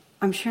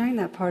I'm sharing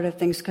that part of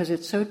things because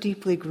it's so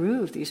deeply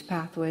grooved, these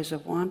pathways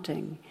of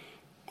wanting.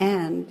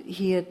 And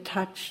he had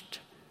touched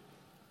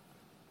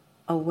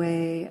a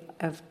way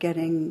of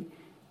getting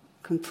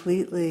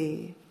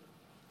completely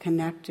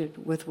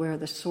connected with where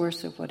the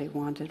source of what he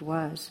wanted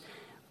was.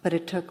 But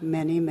it took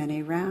many,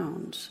 many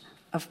rounds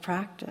of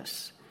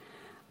practice.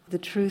 The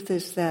truth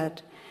is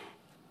that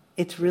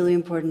it's really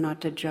important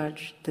not to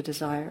judge the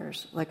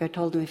desires. Like I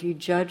told him, if you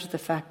judge the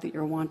fact that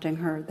you're wanting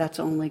her, that's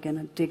only going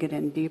to dig it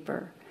in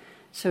deeper.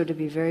 So to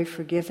be very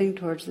forgiving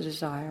towards the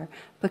desire,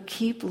 but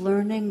keep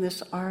learning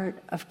this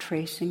art of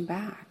tracing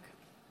back.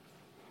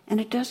 And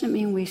it doesn't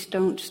mean we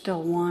don't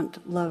still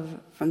want love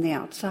from the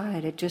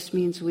outside. It just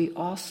means we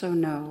also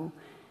know,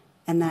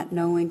 and that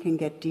knowing can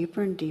get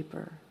deeper and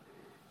deeper,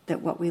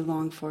 that what we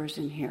long for is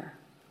in here.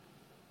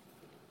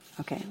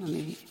 Okay, let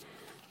me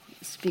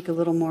speak a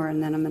little more,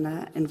 and then I'm going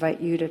to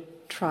invite you to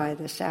try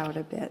this out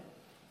a bit.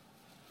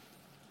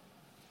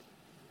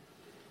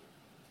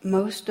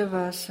 Most of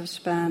us have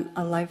spent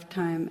a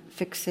lifetime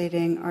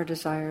fixating our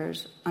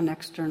desires on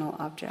external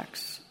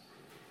objects.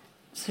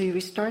 So we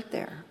start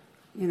there,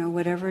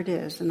 whatever it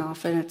is. And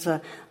often it's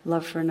a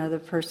love for another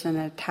person,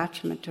 an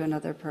attachment to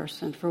another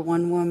person. For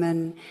one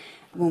woman,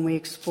 when we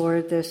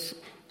explored this,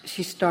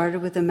 she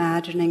started with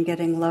imagining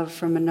getting love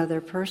from another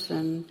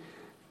person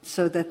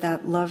so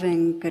that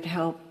loving could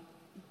help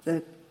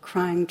the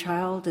crying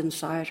child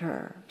inside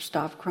her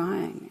stop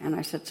crying. And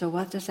I said, so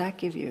what does that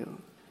give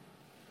you?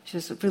 She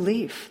says,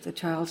 relief. The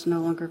child's no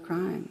longer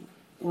crying.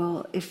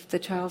 Well, if the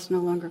child's no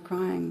longer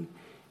crying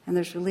and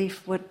there's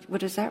relief, what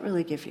does that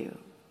really give you?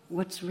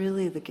 What's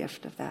really the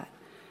gift of that?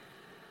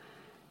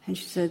 And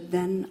she said,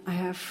 then I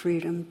have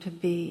freedom to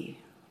be.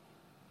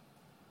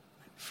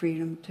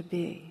 Freedom to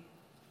be.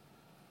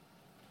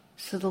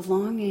 So the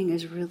longing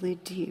is really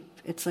deep.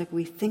 It's like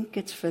we think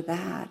it's for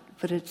that,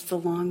 but it's the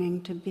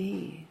longing to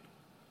be.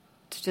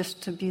 It's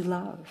just to be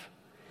love.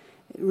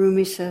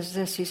 Rumi says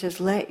this, he says,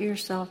 let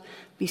yourself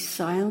be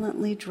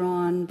silently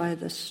drawn by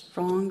the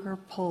stronger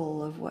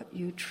pull of what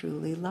you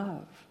truly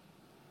love.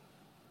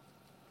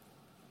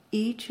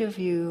 Each of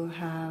you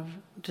have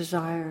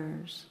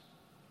desires.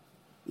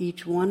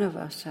 Each one of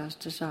us has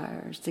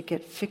desires that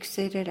get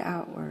fixated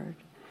outward.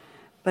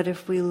 But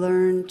if we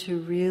learn to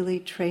really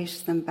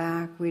trace them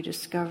back, we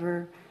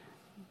discover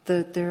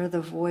that they're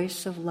the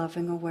voice of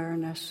loving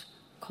awareness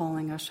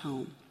calling us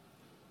home.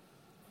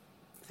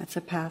 That's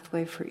a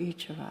pathway for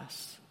each of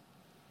us.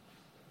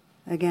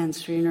 Again,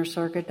 Sri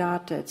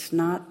Nisargadatta, it's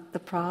not the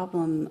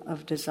problem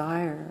of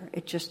desire,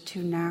 it's just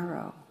too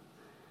narrow.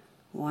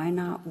 Why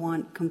not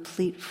want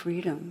complete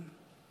freedom,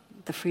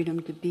 the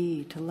freedom to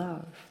be, to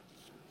love?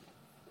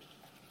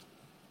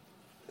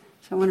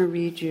 So I want to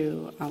read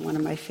you one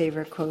of my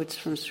favorite quotes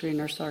from Sri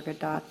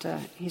Nisargadatta.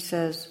 He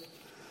says,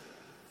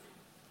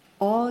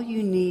 all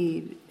you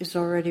need is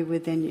already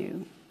within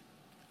you.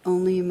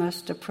 Only you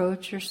must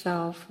approach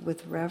yourself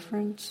with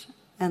reverence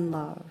and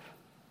love.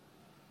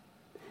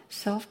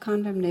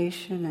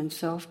 Self-condemnation and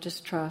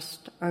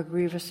self-distrust are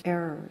grievous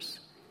errors.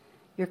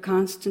 Your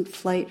constant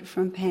flight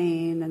from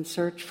pain and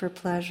search for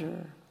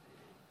pleasure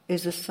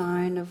is a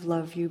sign of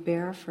love you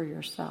bear for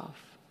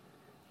yourself.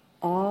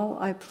 All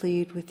I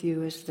plead with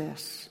you is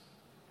this: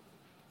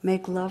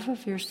 make love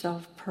of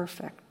yourself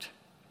perfect.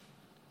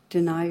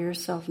 Deny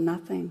yourself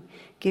nothing.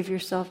 Give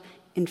yourself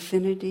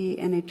infinity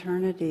and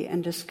eternity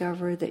and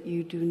discover that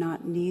you do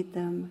not need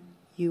them.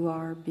 You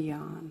are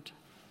beyond.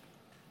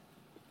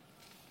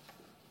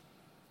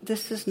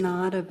 This is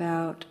not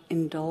about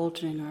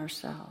indulging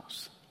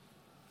ourselves.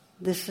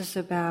 This is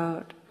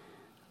about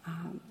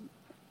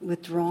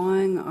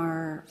withdrawing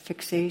our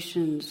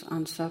fixations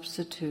on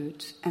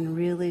substitutes and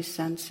really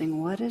sensing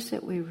what is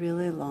it we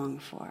really long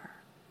for.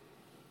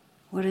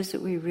 What is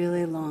it we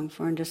really long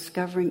for? And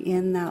discovering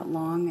in that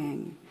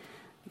longing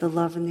the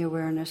love and the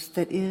awareness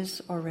that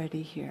is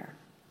already here.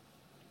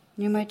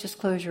 You might just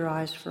close your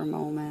eyes for a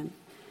moment.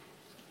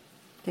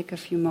 Take a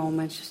few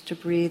moments just to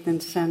breathe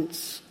and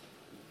sense,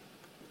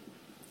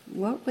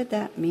 what would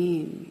that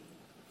mean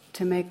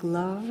to make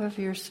love of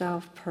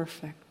yourself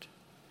perfect?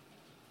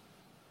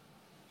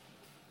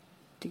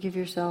 To give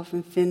yourself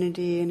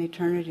infinity and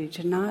eternity,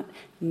 to not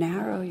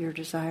narrow your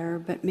desire,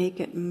 but make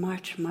it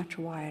much, much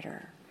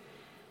wider.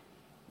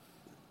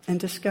 And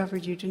discover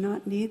you do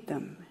not need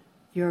them.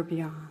 You're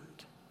beyond.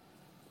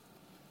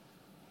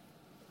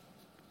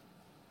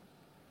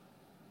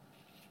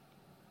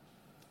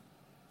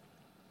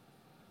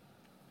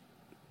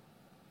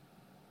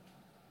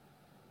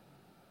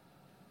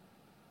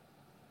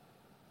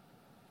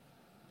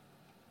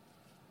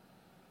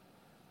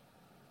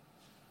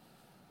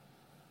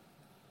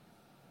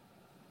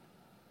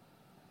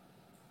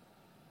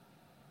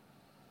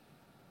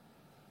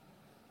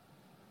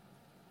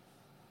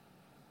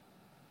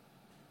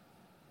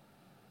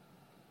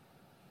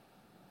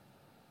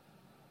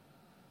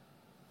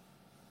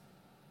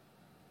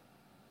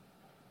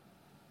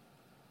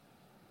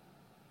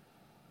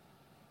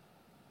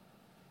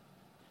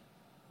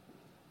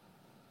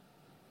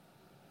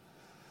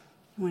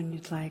 When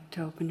you'd like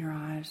to open your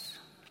eyes.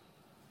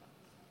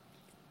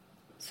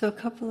 So a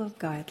couple of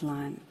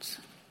guidelines.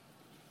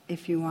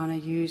 If you want to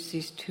use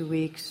these 2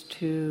 weeks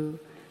to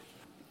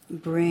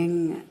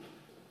bring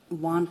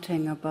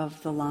wanting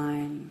above the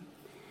line.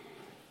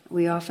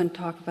 We often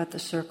talk about the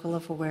circle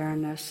of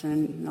awareness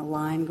and the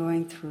line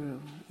going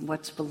through.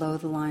 What's below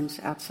the line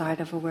is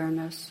outside of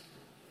awareness.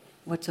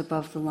 What's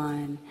above the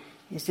line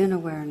is in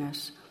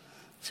awareness.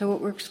 So what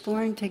we're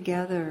exploring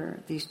together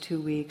these 2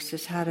 weeks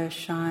is how to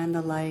shine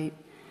the light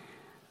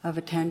of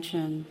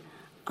attention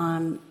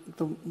on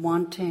the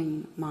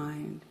wanting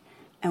mind.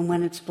 And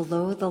when it's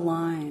below the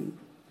line,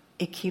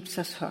 it keeps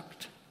us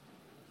hooked.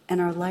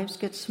 And our lives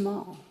get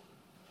small.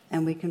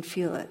 And we can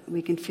feel it.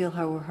 We can feel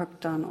how we're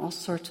hooked on all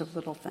sorts of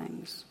little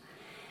things.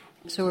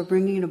 So we're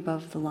bringing it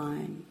above the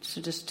line.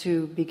 So just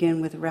to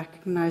begin with,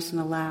 recognize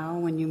and allow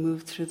when you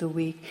move through the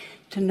week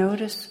to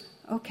notice,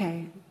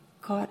 okay,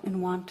 caught in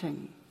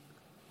wanting.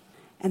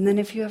 And then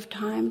if you have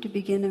time to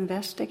begin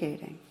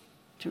investigating,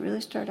 to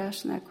really start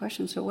asking that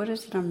question, so what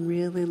is it I'm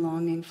really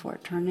longing for?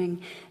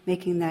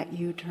 Making that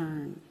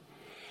U-turn.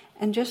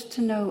 And just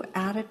to know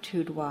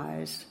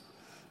attitude-wise,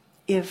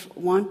 if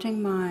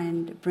wanting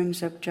mind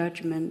brings up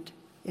judgment,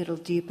 it'll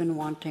deepen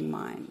wanting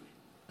mind.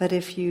 But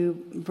if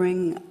you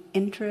bring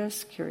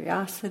interest,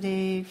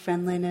 curiosity,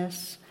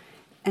 friendliness,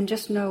 and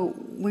just know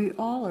we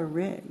all are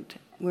rigged.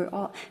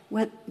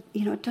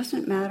 It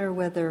doesn't matter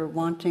whether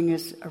wanting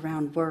is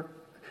around work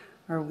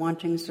or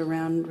wantings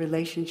around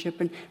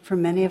relationship. And for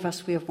many of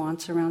us, we have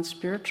wants around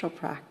spiritual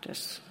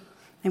practice.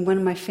 And one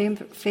of my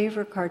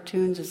favorite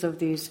cartoons is of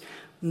these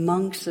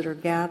monks that are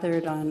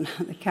gathered on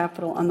the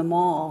Capitol, on the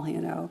mall,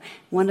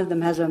 One of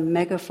them has a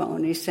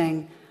megaphone. He's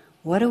saying,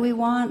 what do we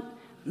want?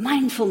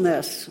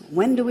 Mindfulness.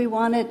 When do we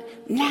want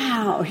it?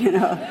 Now,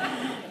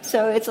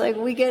 So it's like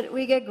we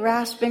get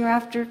grasping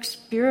after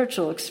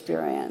spiritual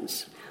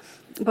experience.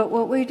 But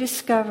what we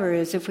discover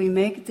is if we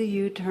make the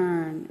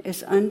U-turn,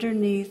 is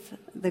underneath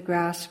the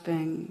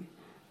grasping,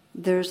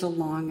 there's a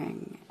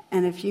longing.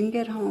 And if you can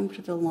get home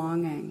to the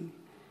longing,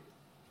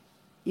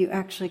 you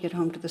actually get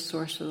home to the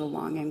source of the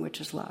longing, which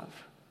is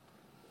love.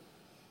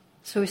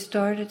 So we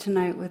started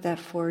tonight with that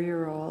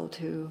 4-year-old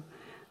who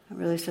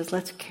really says,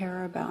 let's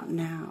care about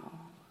now.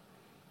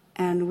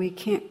 And we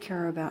can't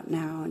care about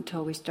now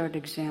until we start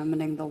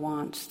examining the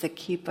wants that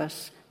keep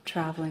us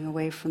traveling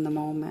away from the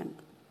moment.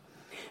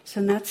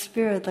 So in that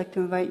spirit, I'd like to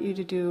invite you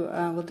to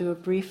we'll do a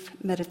brief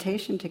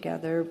meditation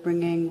together,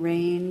 bringing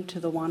rain to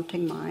the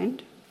wanting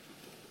mind.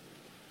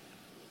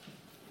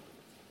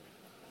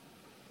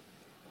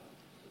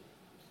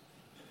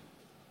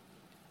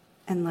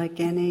 And like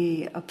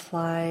any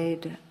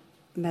applied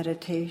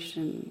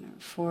meditation,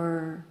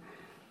 for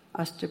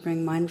us to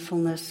bring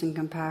mindfulness and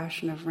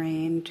compassion of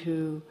rain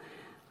to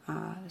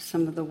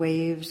some of the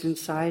waves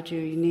inside you,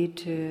 you need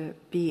to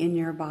be in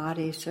your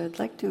body. So I'd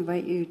like to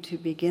invite you to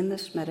begin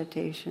this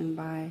meditation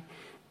by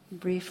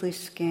briefly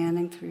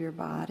scanning through your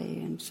body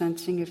and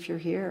sensing if you're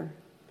here.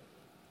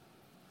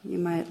 You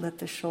might let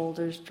the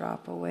shoulders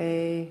drop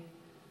away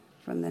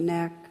from the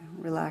neck,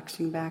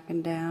 relaxing back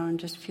and down.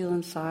 Just feel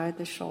inside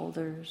the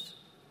shoulders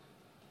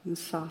and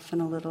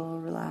soften a little,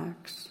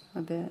 relax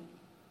a bit.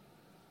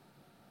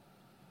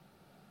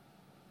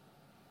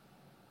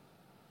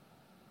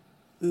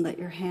 And let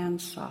your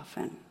hands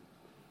soften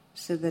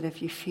so that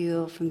if you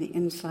feel from the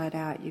inside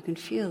out, you can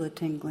feel the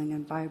tingling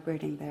and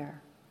vibrating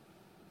there.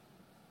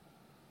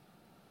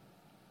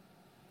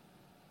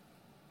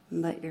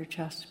 And let your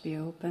chest be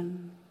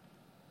open.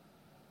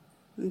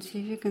 And see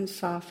if you can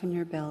soften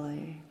your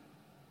belly.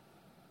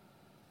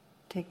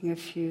 Taking a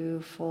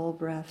few full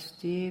breaths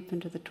deep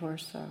into the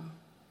torso.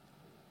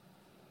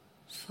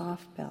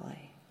 Soft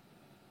belly.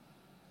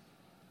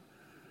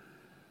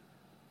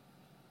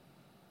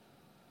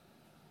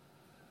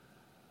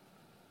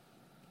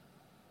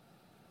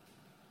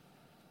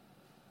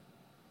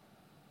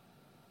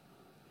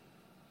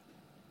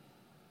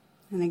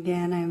 And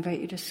again, I invite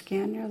you to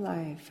scan your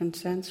life and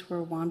sense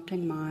where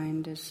wanting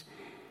mind is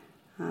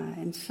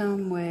in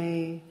some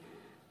way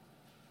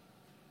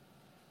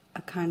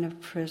a kind of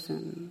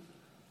prison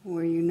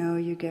where you know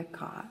you get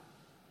caught.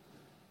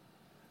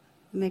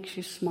 It makes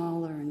you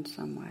smaller in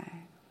some way.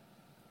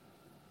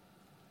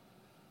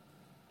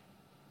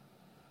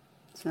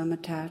 Some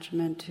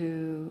attachment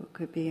to,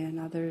 could be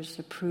another's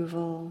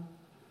approval,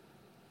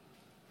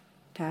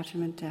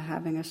 attachment to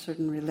having a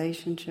certain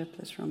relationship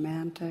that's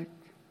romantic,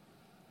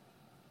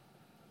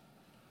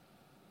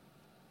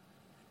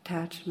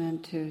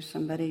 attachment to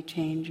somebody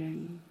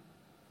changing,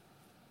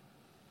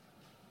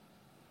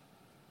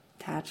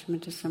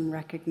 attachment to some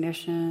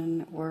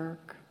recognition,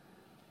 work,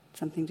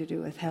 something to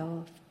do with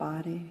health,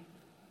 body.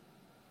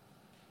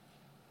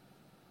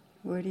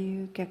 Where do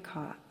you get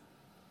caught?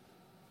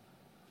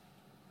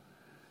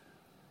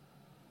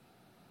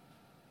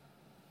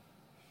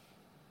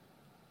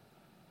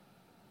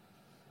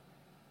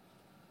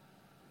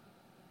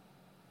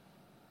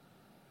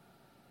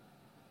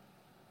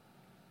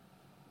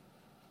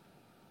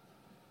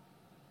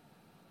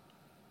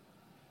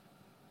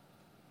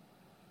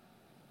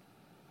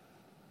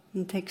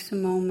 And take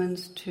some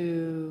moments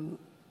to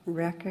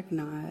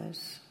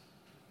recognize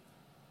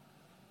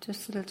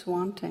just that it's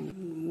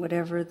wanting,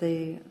 whatever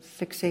the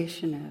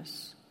fixation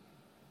is.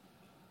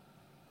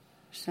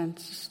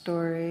 Sense the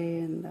story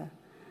and the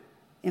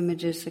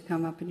images that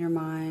come up in your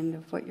mind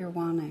of what you're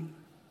wanting.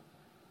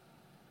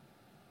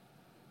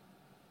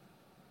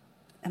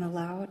 And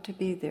allow it to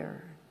be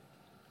there.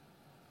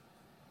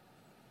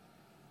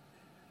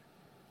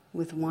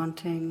 With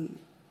wanting,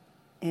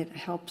 it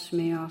helps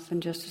me often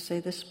just to say,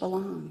 this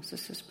belongs.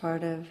 This is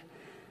part of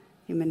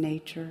human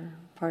nature,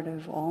 part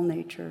of all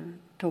nature,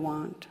 to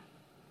want.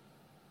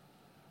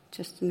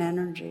 Just an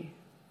energy.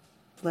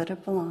 Let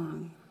it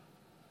belong.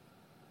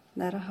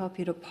 That'll help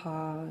you to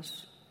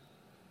pause.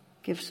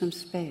 Give some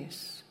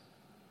space.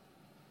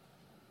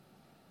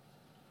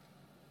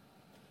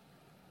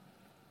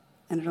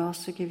 And it'll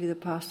also give you the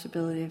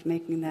possibility of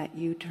making that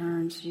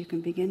U-turn so you can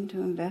begin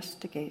to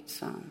investigate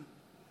some.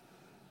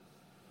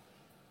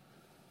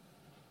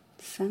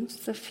 Sense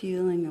the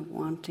feeling of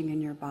wanting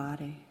in your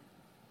body.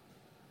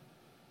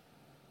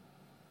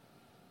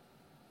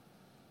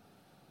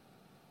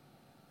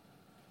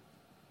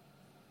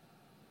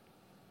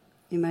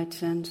 You might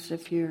sense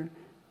if you're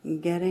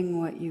getting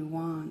what you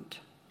want.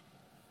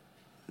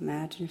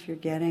 Imagine if you're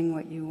getting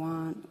what you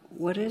want,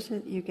 what is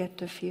it you get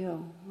to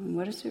feel? And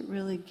what does it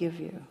really give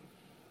you?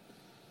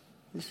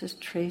 This is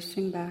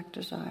tracing back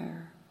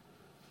desire.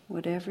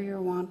 Whatever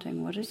you're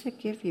wanting, what does it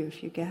give you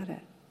if you get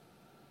it?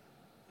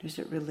 Is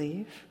it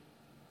relief?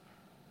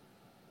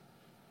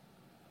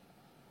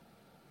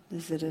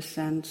 Is it a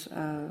sense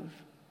of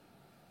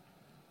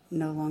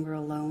no longer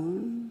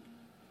alone?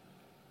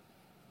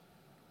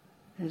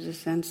 Is it a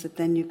sense that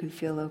then you can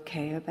feel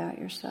okay about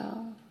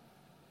yourself?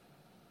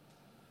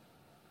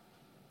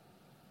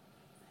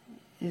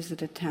 Is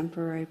it a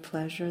temporary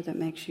pleasure that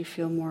makes you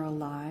feel more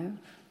alive?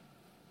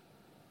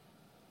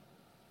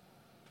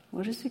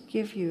 What does it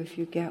give you if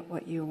you get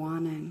what you're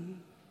wanting?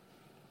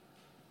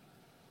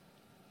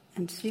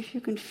 And see if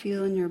you can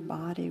feel in your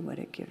body what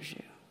it gives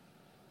you.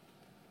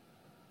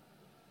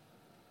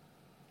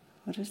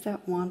 What is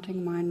that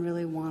wanting mind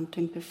really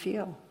wanting to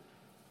feel?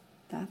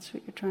 That's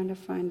what you're trying to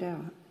find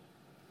out.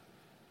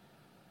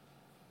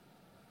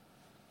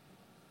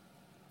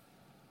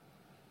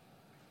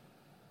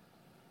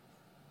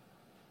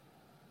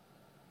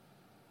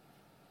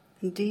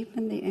 And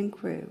deepen the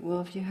inquiry.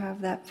 Well, if you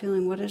have that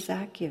feeling, what does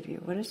that give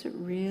you? What does it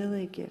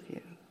really give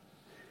you?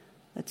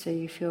 Let's say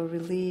you feel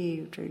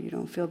relieved or you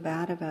don't feel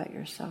bad about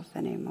yourself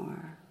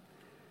anymore.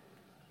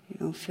 You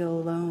don't feel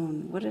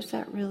alone. What does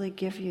that really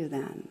give you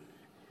then?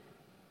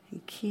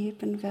 And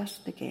keep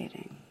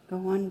investigating.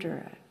 Go under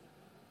it.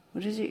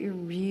 What is it you're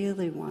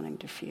really wanting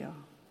to feel?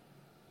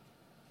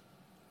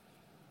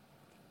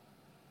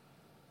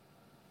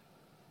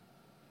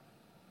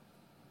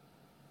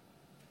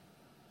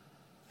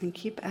 And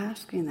keep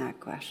asking that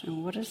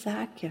question. What does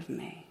that give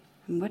me?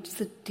 And what's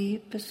the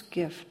deepest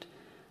gift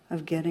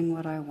of getting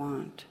what I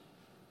want?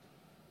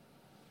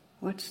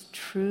 What's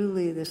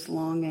truly this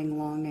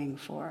longing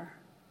for?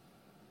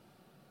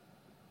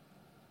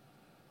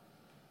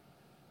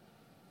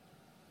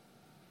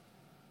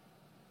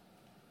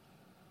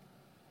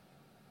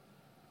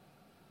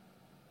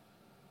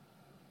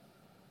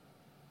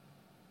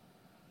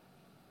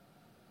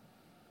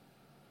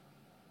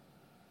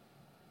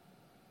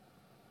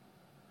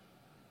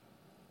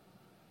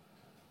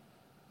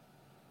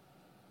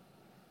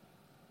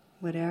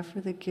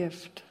 Whatever the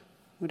gift,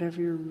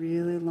 whatever you're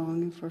really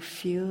longing for,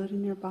 feel it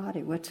in your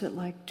body. What's it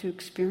like to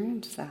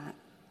experience that?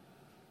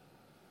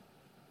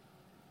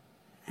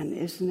 And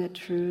isn't it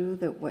true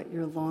that what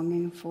you're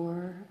longing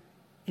for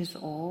is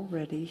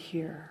already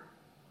here?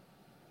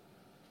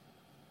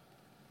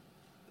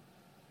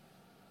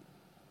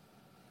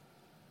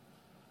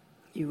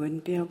 You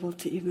wouldn't be able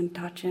to even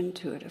touch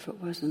into it if it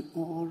wasn't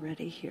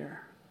already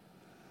here.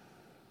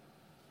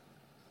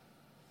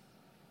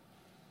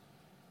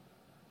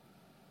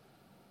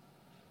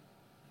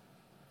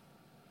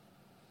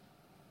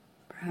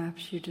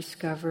 Perhaps you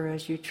discover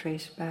as you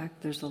trace back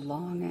there's a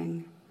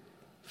longing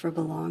for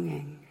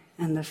belonging,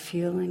 and the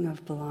feeling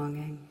of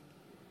belonging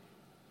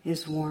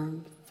is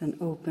warmth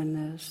and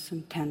openness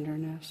and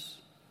tenderness.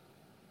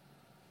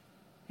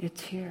 It's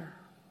here.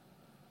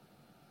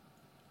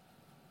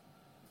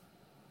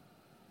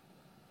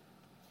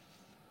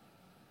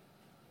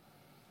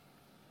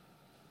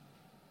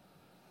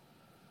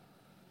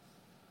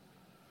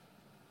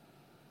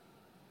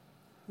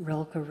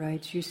 Rilke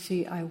writes, "You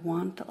see, I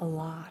want a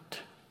lot.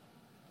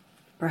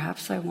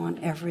 Perhaps I want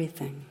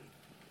everything.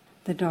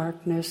 The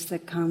darkness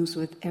that comes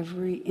with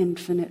every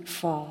infinite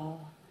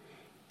fall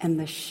and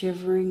the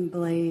shivering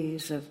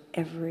blaze of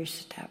every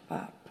step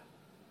up.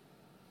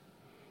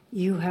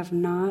 You have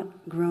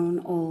not grown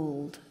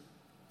old,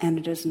 and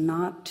it is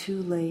not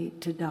too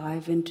late to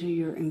dive into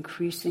your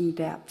increasing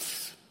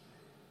depths,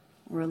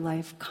 where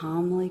life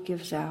calmly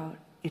gives out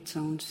its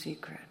own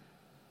secret."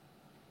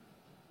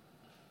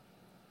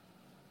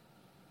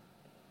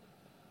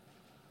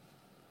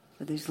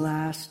 For these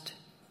last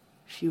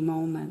few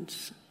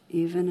moments,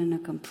 even in a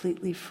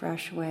completely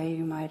fresh way,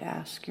 you might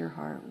ask your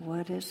heart,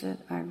 what is it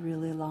I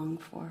really long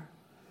for?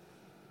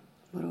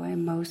 What do I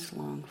most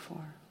long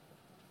for?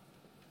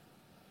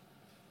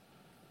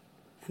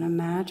 And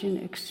imagine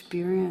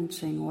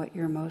experiencing what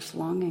you're most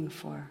longing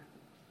for.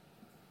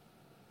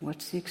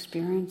 What's the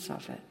experience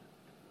of it?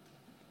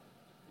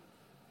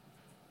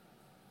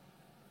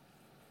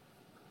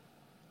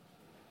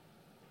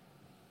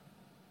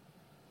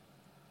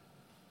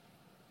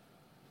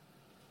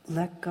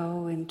 Let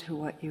go into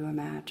what you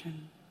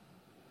imagine.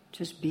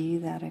 Just be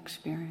that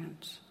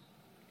experience.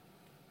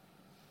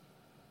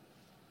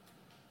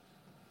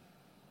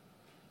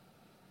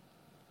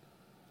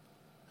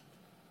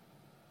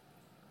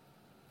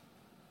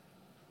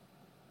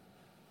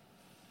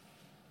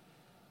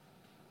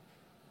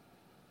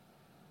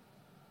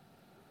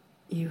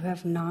 You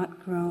have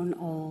not grown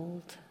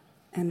old,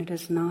 and it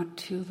is not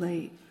too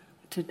late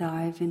to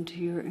dive into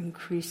your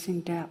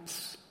increasing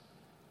depths,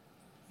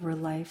 where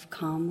life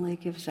calmly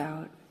gives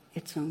out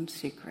its own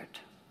secret.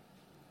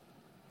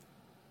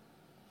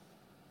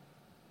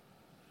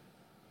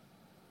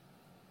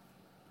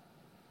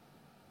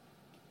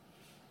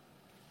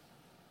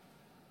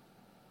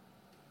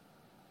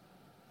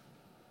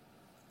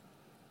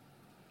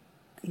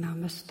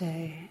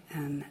 Namaste,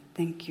 and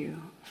thank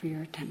you for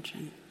your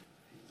attention.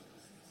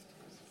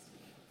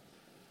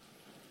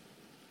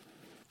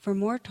 For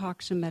more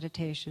talks and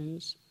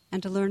meditations,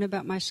 and to learn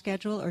about my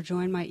schedule or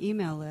join my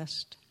email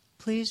list,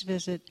 please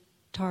visit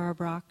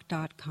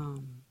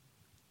tarabrach.com.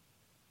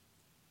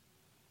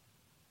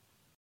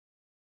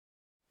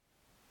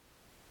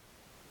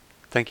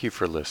 Thank you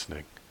for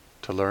listening.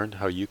 To learn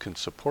how you can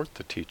support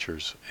the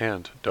teachers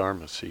and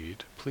Dharma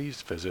Seed,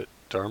 please visit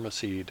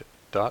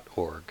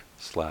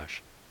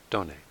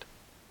dharmaseed.org/donate.